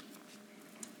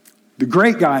 the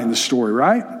great guy in the story,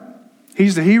 right?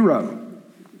 He's the hero.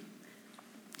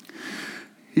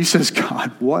 He says,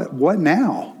 God, what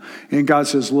now? And God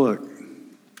says, look,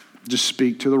 just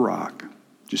speak to the rock.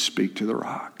 Just speak to the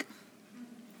rock.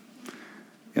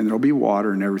 And there'll be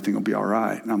water and everything will be all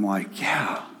right. And I'm like,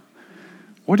 yeah.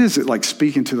 What is it like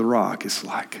speaking to the rock? It's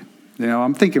like,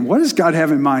 I'm thinking, what does God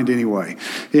have in mind anyway?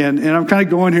 And I'm kind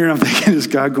of going here and I'm thinking, is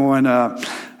God going,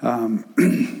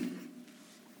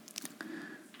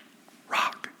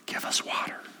 give us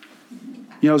water.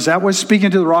 Is that what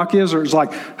speaking to the rock is? Or it's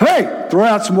like, hey, throw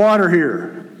out some water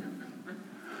here.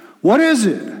 What is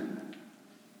it?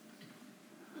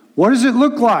 What does it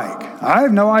look like? I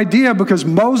have no idea because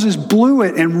Moses blew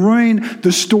it and ruined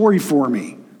the story for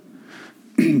me.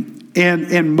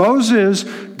 And Moses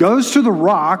goes to the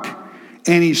rock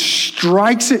and he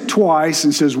strikes it twice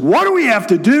and says, what do we have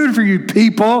to do for you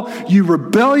people, you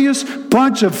rebellious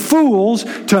bunch of fools,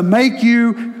 to make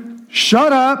you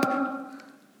shut up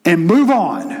and move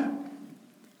on?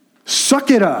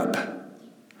 Suck it up.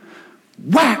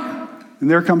 Whack! And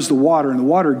there comes the water, and the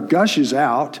water gushes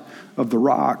out of the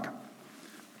rock.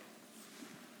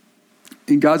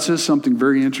 And God says something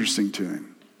very interesting to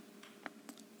him.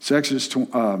 It's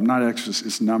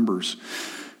it's Numbers,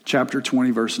 chapter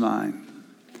 20, verse 9.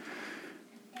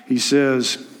 He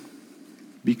says,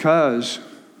 because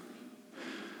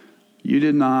you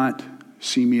did not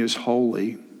see me as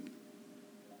holy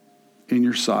in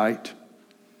your sight,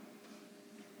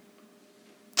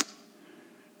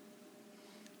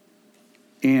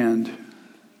 and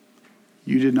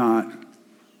you did not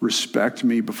respect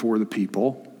me before the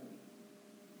people,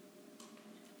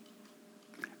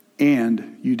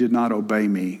 and you did not obey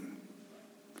me,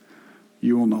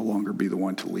 you will no longer be the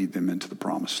one to lead them into the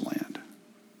promised land.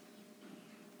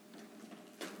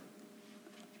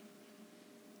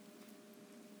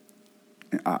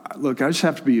 Look, I just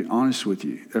have to be honest with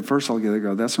you. At first I'll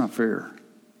go, that's not fair.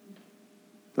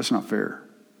 That's not fair.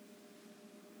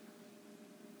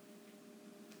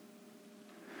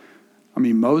 I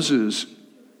mean, Moses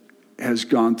has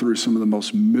gone through some of the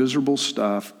most miserable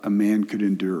stuff a man could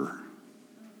endure.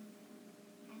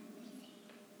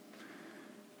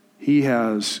 He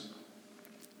has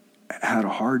had a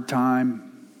hard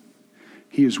time.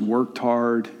 He has worked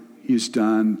hard. He's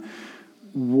done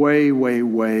way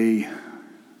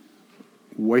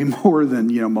more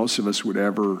than, most of us would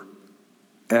ever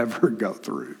go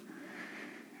through.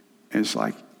 And it's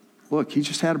like, look, he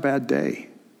just had a bad day.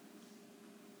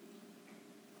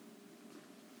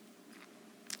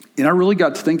 And I really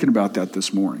got to thinking about that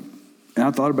this morning. And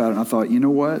I thought about it, and I thought, you know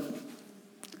what?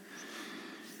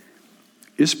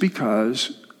 It's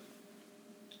because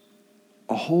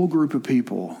a whole group of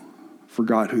people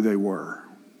forgot who they were.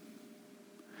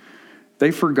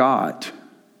 They forgot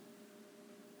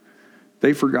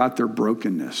their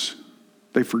brokenness.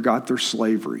 They forgot their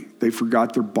slavery. They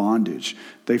forgot their bondage.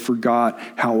 They forgot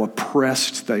how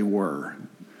oppressed they were.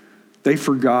 They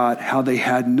forgot how they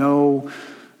had no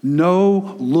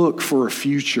look for a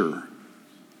future.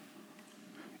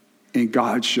 And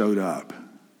God showed up.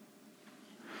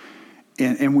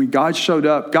 And when God showed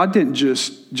up, God didn't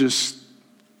just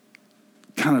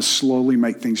kind of slowly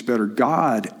make things better.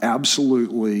 God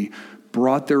absolutely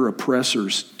brought their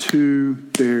oppressors to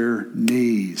their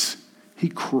knees. He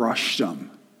crushed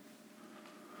them.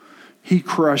 He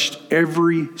crushed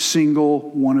every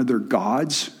single one of their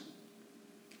gods,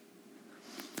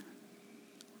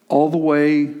 all the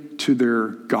way to their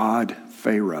god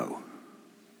Pharaoh,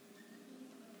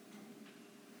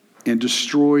 and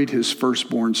destroyed his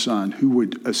firstborn son, who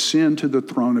would ascend to the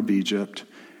throne of Egypt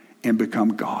and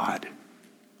become God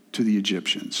to the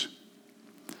Egyptians.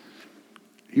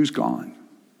 He was gone.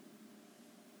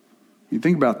 You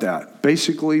think about that.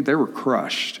 Basically, they were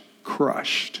crushed.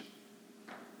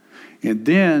 And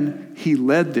then he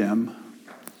led them.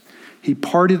 He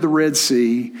parted the Red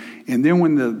Sea. And then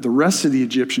when the rest of the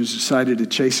Egyptians decided to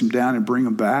chase them down and bring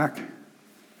them back,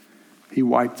 he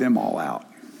wiped them all out.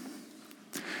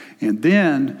 And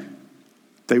then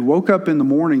they woke up in the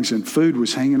mornings and food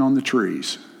was hanging on the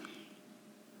trees.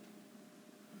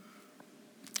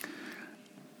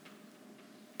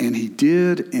 And he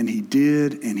did, and he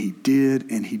did, and he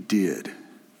did, and he did.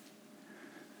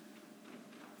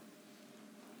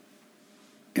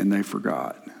 And they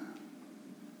forgot.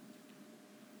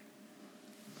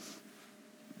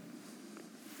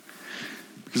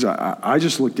 Because I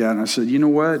just looked at it and I said, you know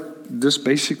what? This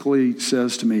basically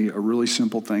says to me a really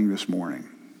simple thing this morning.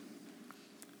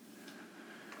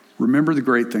 Remember the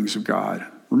great things of God.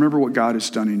 Remember what God has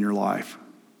done in your life.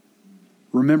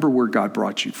 Remember where God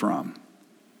brought you from.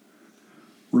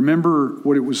 Remember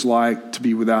what it was like to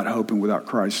be without hope and without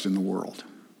Christ in the world.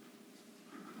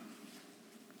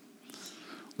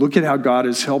 Look at how God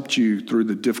has helped you through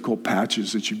the difficult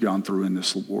patches that you've gone through in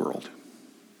this world.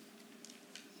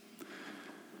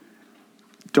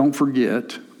 Don't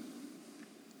forget.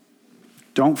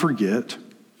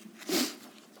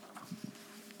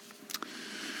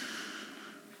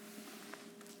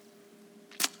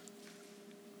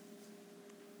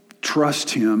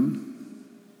 Trust him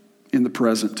in the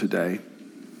present today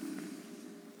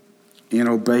and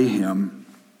obey him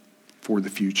for the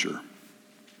future.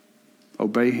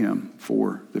 Obey him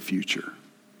for the future.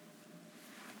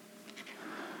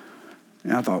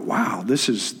 And I thought, wow, this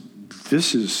is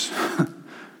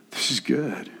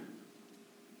good.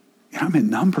 And I'm in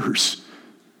Numbers.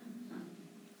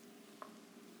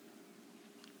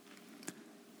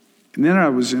 And then I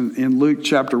was in Luke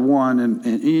chapter 1,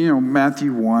 and you know,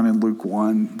 Matthew 1 and Luke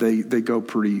 1, they go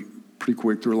pretty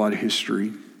quick through a lot of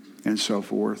history and so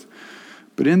forth.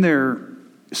 But in there,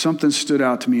 something stood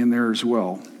out to me in there as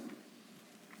well.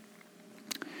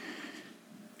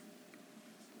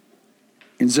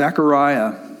 And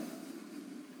Zechariah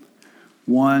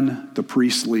won the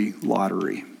priestly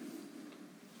lottery.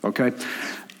 Okay?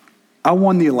 I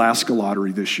won the Alaska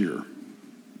lottery this year.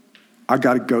 I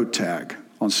got a goat tag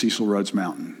on Cecil Rhodes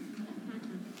Mountain.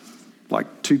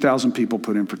 Like 2,000 people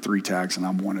put in for 3 tags, and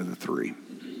I'm one of the 3.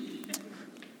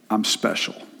 I'm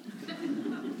special.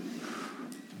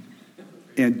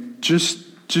 And just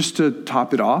to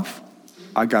top it off,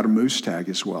 I got a moose tag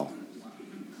as well.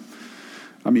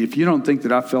 I mean, if you don't think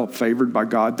that I felt favored by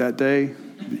God that day,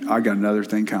 I got another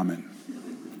thing coming.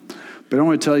 But I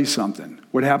want to tell you something.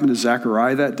 What happened to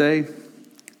Zechariah that day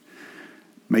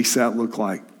makes that look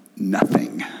like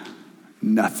nothing.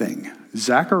 Nothing.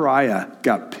 Zechariah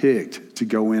got picked to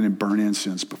go in and burn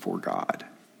incense before God.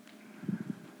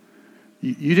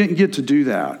 You didn't get to do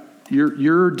that.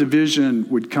 Your division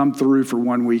would come through for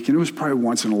 1 week, and it was probably a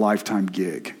once-in-a-lifetime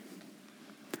gig.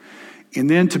 And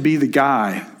then to be the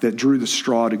guy that drew the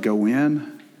straw to go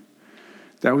in,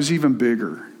 that was even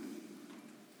bigger.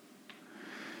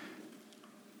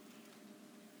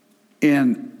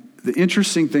 And the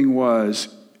interesting thing was,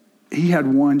 he had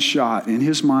one shot. In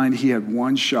his mind, he had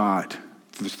one shot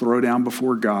to throw down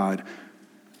before God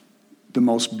the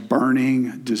most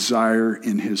burning desire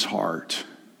in his heart.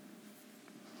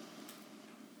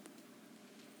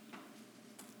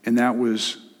 And that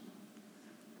was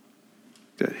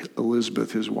that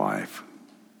Elizabeth, his wife,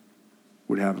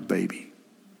 would have a baby.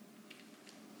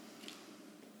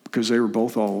 Because they were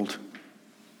both old.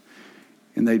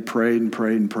 And they'd prayed and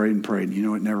prayed and prayed and prayed. And you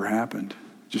know, it never happened.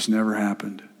 Just never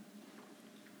happened.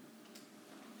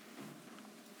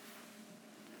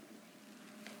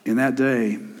 In that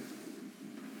day,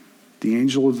 the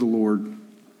angel of the Lord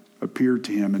appeared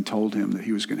to him and told him that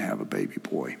he was going to have a baby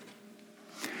boy.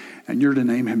 And you're to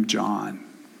name him John.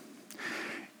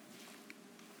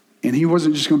 And he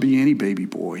wasn't just going to be any baby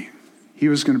boy. He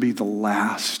was going to be the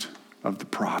last of the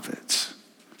prophets.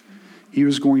 He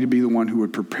was going to be the one who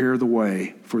would prepare the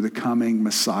way for the coming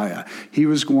Messiah. He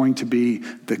was going to be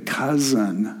the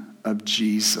cousin of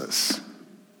Jesus.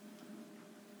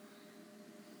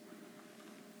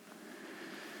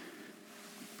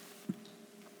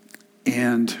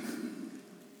 And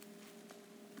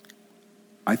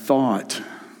I thought,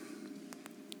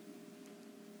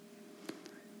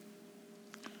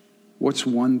 what's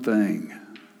one thing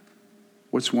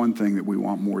that we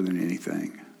want more than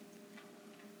anything?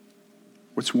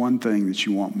 What's one thing that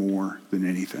you want more than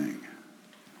anything?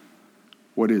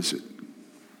 What is it?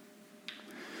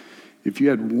 If you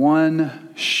had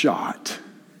one shot,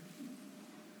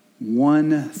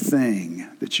 one thing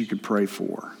that you could pray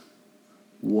for,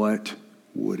 what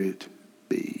would it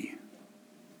be?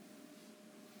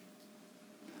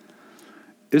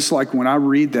 It's like when I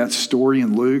read that story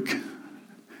in Luke,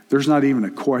 there's not even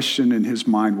a question in his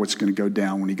mind what's going to go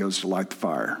down when he goes to light the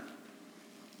fire.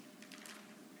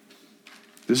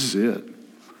 This is it.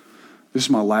 This is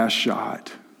my last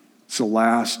shot. It's the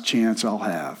last chance I'll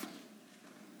have.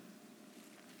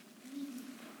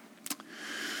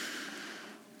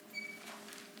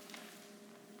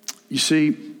 You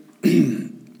see,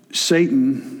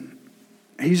 Satan,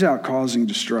 he's out causing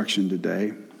destruction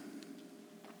today.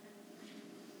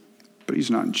 But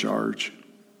he's not in charge.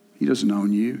 He doesn't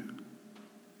own you.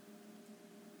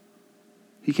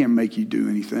 He can't make you do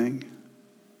anything.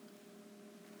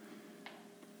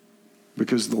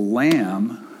 Because the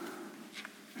Lamb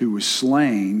who was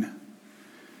slain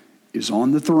is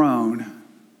on the throne,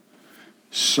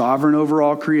 sovereign over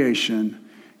all creation,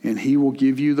 and he will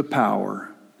give you the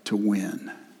power to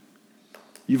win.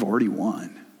 You've already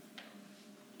won.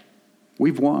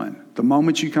 We've won. The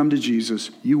moment you come to Jesus,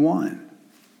 you won.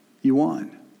 You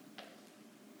won.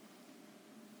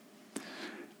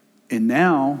 And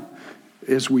now,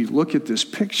 as we look at this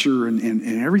picture and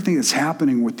everything that's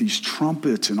happening with these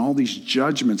trumpets and all these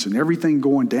judgments and everything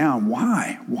going down,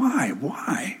 why?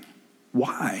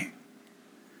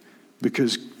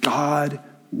 Because God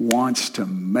wants to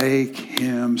make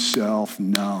himself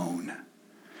known.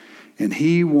 And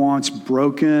he wants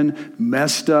broken,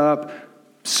 messed up,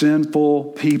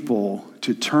 sinful people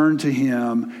to turn to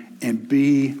him and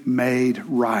be made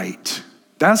right.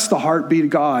 That's the heartbeat of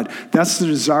God. That's the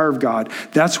desire of God.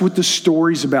 That's what the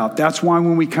story's about. That's why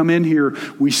when we come in here,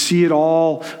 we see it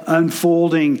all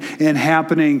unfolding and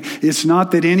happening. It's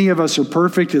not that any of us are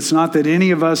perfect. It's not that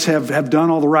any of us have done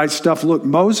all the right stuff. Look,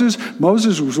 Moses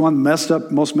was one of the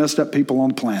most messed up people on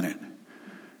the planet.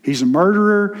 He's a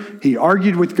murderer. He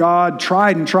argued with God,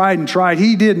 tried and tried and tried.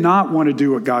 He did not want to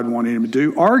do what God wanted him to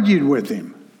do, argued with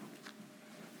him.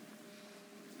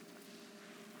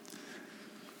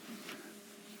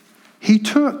 He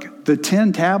took the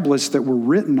 10 tablets that were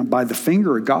written by the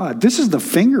finger of God. This is the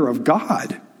finger of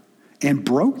God, and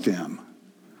broke them.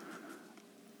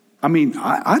 I mean,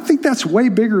 I think that's way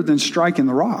bigger than striking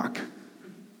the rock.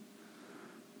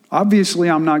 Obviously,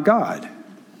 I'm not God.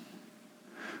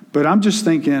 But I'm just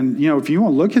thinking, if you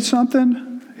want to look at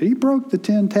something, he broke the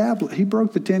 10 tablets. He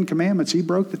broke the 10 commandments. He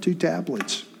broke the 2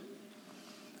 tablets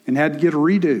and had to get a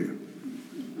redo.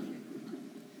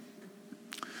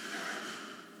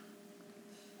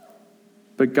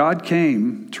 But God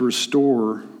came to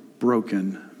restore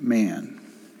broken man.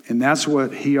 And that's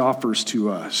what he offers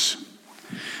to us.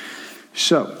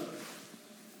 So,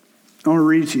 I want to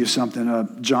read to you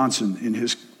something. Johnson, in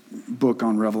his book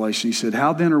on Revelation, he said,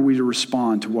 "How then are we to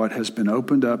respond to what has been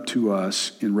opened up to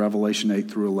us in Revelation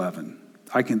 8 through 11?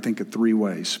 I can think of 3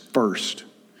 ways. First,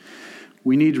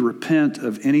 we need to repent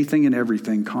of anything and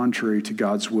everything contrary to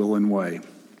God's will and way.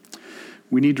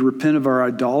 We need to repent of our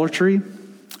idolatry,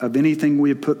 of anything we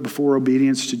have put before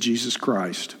obedience to Jesus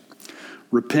Christ.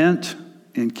 Repent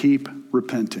and keep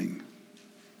repenting."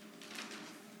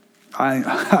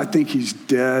 I think he's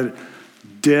dead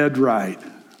right.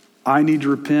 I need to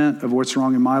repent of what's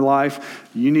wrong in my life.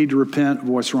 You need to repent of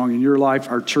what's wrong in your life.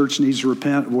 Our church needs to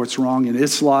repent of what's wrong in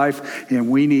its life. And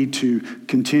we need to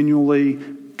continually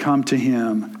come to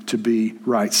him to be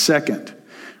right. Second,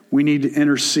 we need to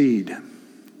intercede,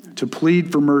 to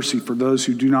plead for mercy for those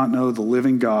who do not know the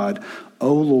living God.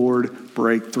 Oh Lord,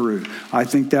 break through. I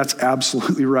think that's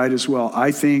absolutely right as well.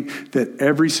 I think that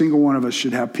every single one of us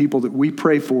should have people that we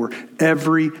pray for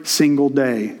every single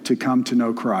day to come to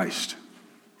know Christ.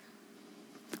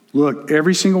 Look,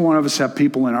 every single one of us have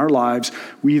people in our lives.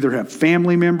 We either have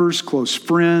family members, close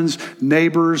friends,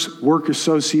 neighbors, work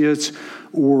associates,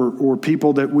 or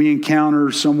people that we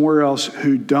encounter somewhere else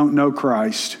who don't know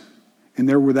Christ. And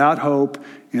they're without hope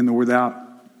and they're without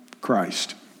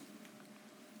Christ.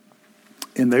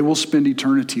 And they will spend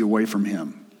eternity away from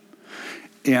him.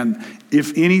 And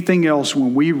if anything else,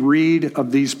 when we read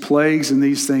of these plagues and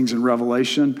these things in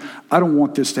Revelation, I don't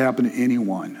want this to happen to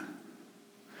anyone.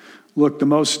 Look, the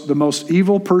most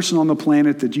evil person on the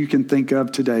planet that you can think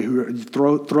of today, who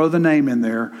throw the name in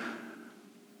there,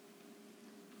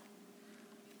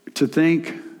 to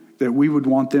think that we would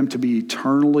want them to be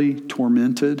eternally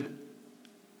tormented.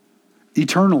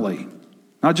 Eternally.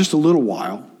 Not just a little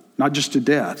while, not just to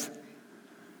death,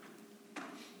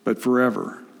 but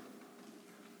forever.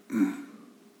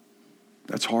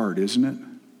 That's hard, isn't it?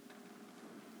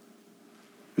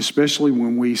 Especially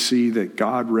when we see that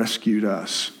God rescued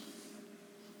us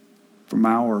from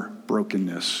our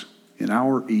brokenness and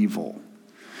our evil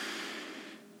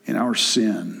and our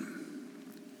sin.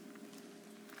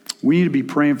 We need to be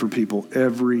praying for people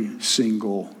every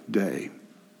single day.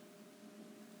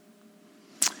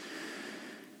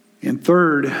 And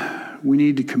third, we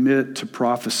need to commit to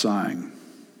prophesying.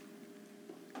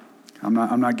 I'm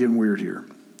not getting weird here.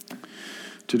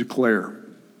 To declare.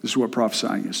 This is what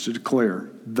prophesying is. To declare,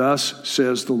 thus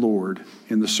says the Lord,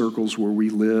 in the circles where we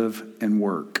live and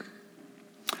work.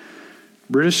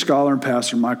 British scholar and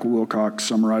pastor Michael Wilcox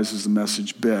summarizes the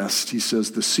message best. He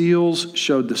says, the seals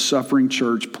showed the suffering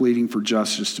church pleading for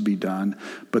justice to be done,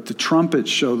 but the trumpets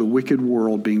show the wicked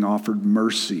world being offered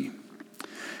mercy.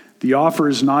 The offer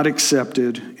is not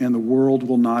accepted, and the world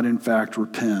will not in fact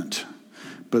repent.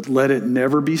 But let it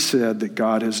never be said that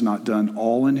God has not done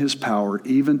all in his power,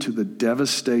 even to the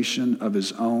devastation of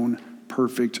his own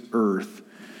perfect earth,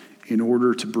 in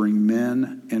order to bring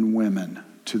men and women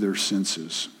to their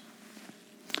senses.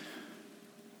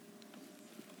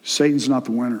 Satan's not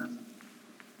the winner.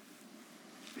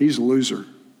 He's a loser.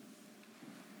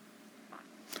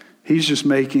 He's just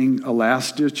making a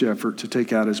last-ditch effort to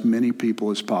take out as many people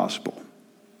as possible.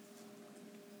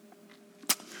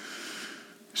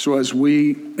 So as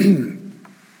we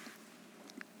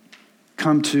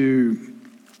come to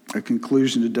a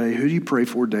conclusion today, who do you pray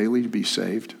for daily to be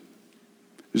saved?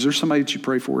 Is there somebody that you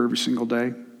pray for every single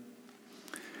day?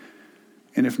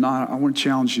 And if not, I want to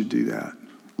challenge you to do that.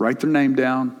 Write their name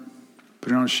down,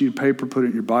 put it on a sheet of paper, put it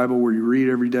in your Bible where you read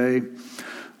every day.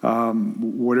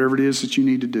 Whatever it is that you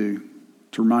need to do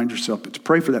to remind yourself, but to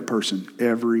pray for that person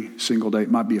every single day.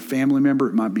 It might be a family member,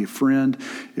 it might be a friend,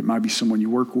 it might be someone you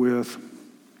work with.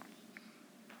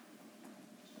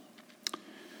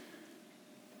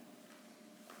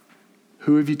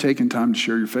 Who have you taken time to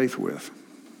share your faith with?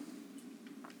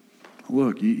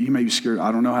 Look, you may be scared.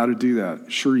 I don't know how to do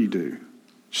that. Sure you do.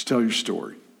 Just tell your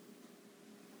story.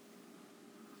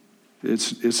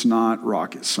 It's not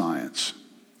rocket science.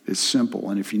 It's simple.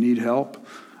 And if you need help,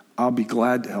 I'll be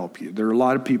glad to help you. There are a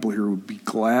lot of people here who would be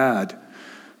glad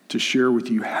to share with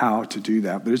you how to do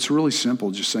that. But it's really simple.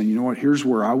 Just saying, you know what, here's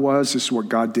where I was. This is what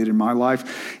God did in my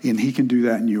life. And he can do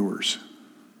that in yours.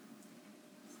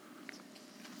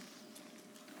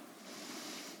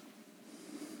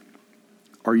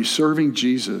 Are you serving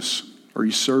Jesus? Are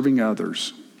you serving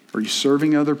others? Are you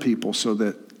serving other people so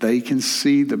that they can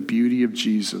see the beauty of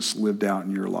Jesus lived out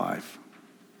in your life?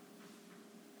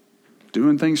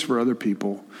 Doing things for other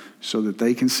people so that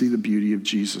they can see the beauty of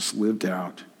Jesus lived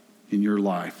out in your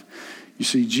life. You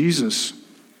see, Jesus,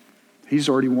 he's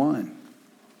already won.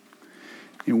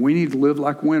 And we need to live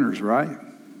like winners, right?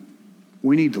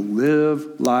 We need to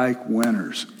live like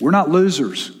winners. We're not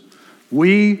losers.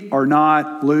 We are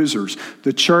not losers.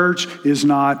 The church is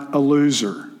not a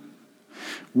loser.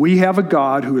 We have a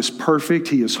God who is perfect,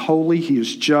 he is holy, he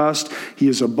is just, he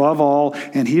is above all,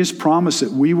 and he has promised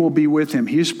that we will be with him.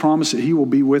 He has promised that he will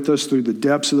be with us through the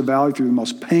depths of the valley, through the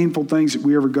most painful things that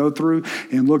we ever go through.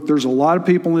 And look, there's a lot of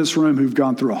people in this room who've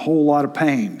gone through a whole lot of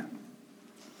pain.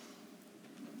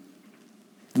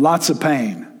 Lots of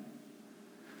pain.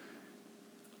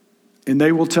 And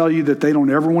they will tell you that they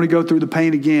don't ever want to go through the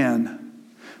pain again,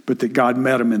 but that God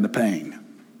met them in the pain.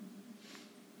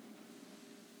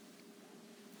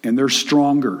 And they're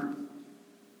stronger.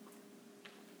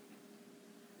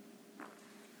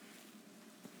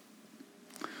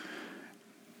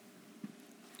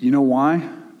 You know why?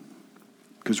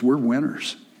 Because we're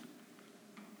winners.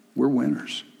 We're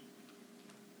winners.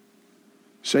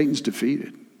 Satan's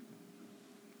defeated.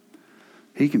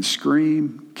 He can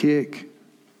scream, kick,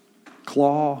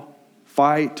 claw,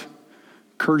 fight,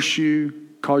 curse you,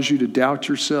 cause you to doubt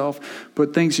yourself,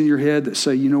 put things in your head that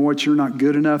say, you know what, you're not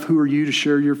good enough. Who are you to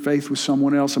share your faith with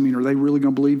someone else? I mean, are they really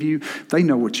going to believe you? They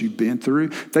know what you've been through.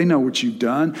 They know what you've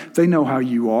done. They know how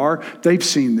you are. They've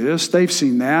seen this. They've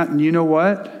seen that. And you know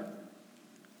what?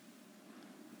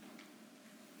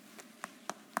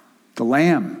 The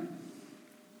Lamb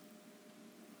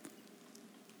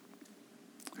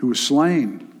who was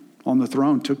slain on the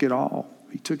throne took it all.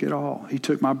 He took it all. He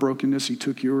took my brokenness. He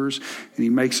took yours. And he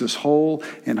makes us whole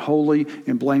and holy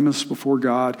and blameless before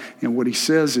God. And what he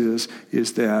says is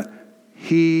that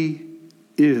he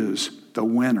is the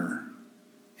winner.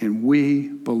 And we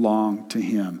belong to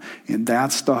him. And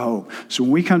that's the hope. So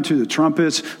when we come to the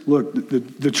trumpets, look,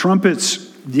 the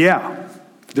trumpets, yeah,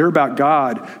 they're about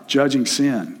God judging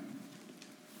sin.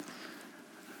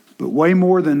 But way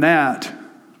more than that,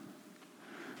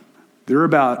 they're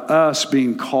about us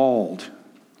being called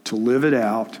to live it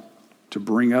out, to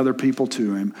bring other people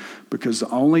to him, because the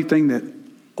only thing that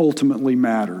ultimately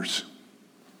matters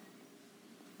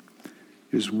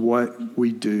is what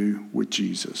we do with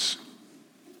Jesus.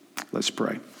 Let's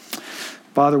pray.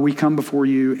 Father, we come before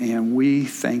you and we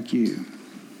thank you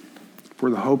for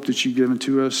the hope that you've given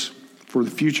to us, for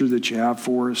the future that you have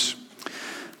for us.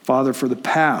 Father, for the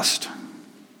past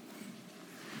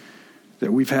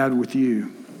that we've had with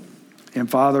you. And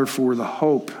Father, for the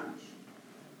hope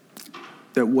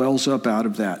that wells up out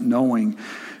of that, knowing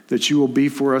that you will be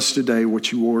for us today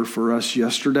what you were for us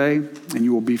yesterday, and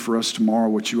you will be for us tomorrow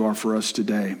what you are for us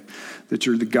today. That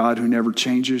you're the God who never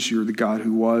changes. You're the God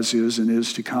who was, is, and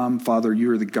is to come. Father, you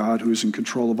are the God who is in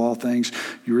control of all things.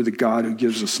 You are the God who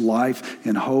gives us life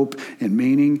and hope and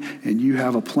meaning, and you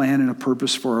have a plan and a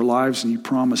purpose for our lives, and you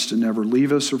promise to never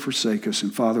leave us or forsake us.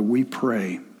 And Father, we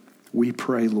pray,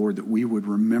 Lord, that we would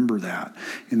remember that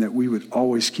and that we would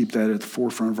always keep that at the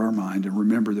forefront of our mind and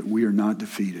remember that we are not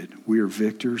defeated. We are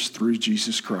victors through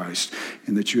Jesus Christ,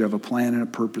 and that you have a plan and a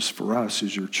purpose for us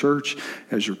as your church,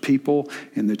 as your people,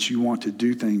 and that you want to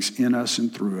do things in us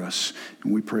and through us.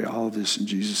 And we pray all of this in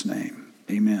Jesus' name.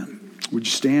 Amen. Would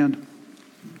you stand?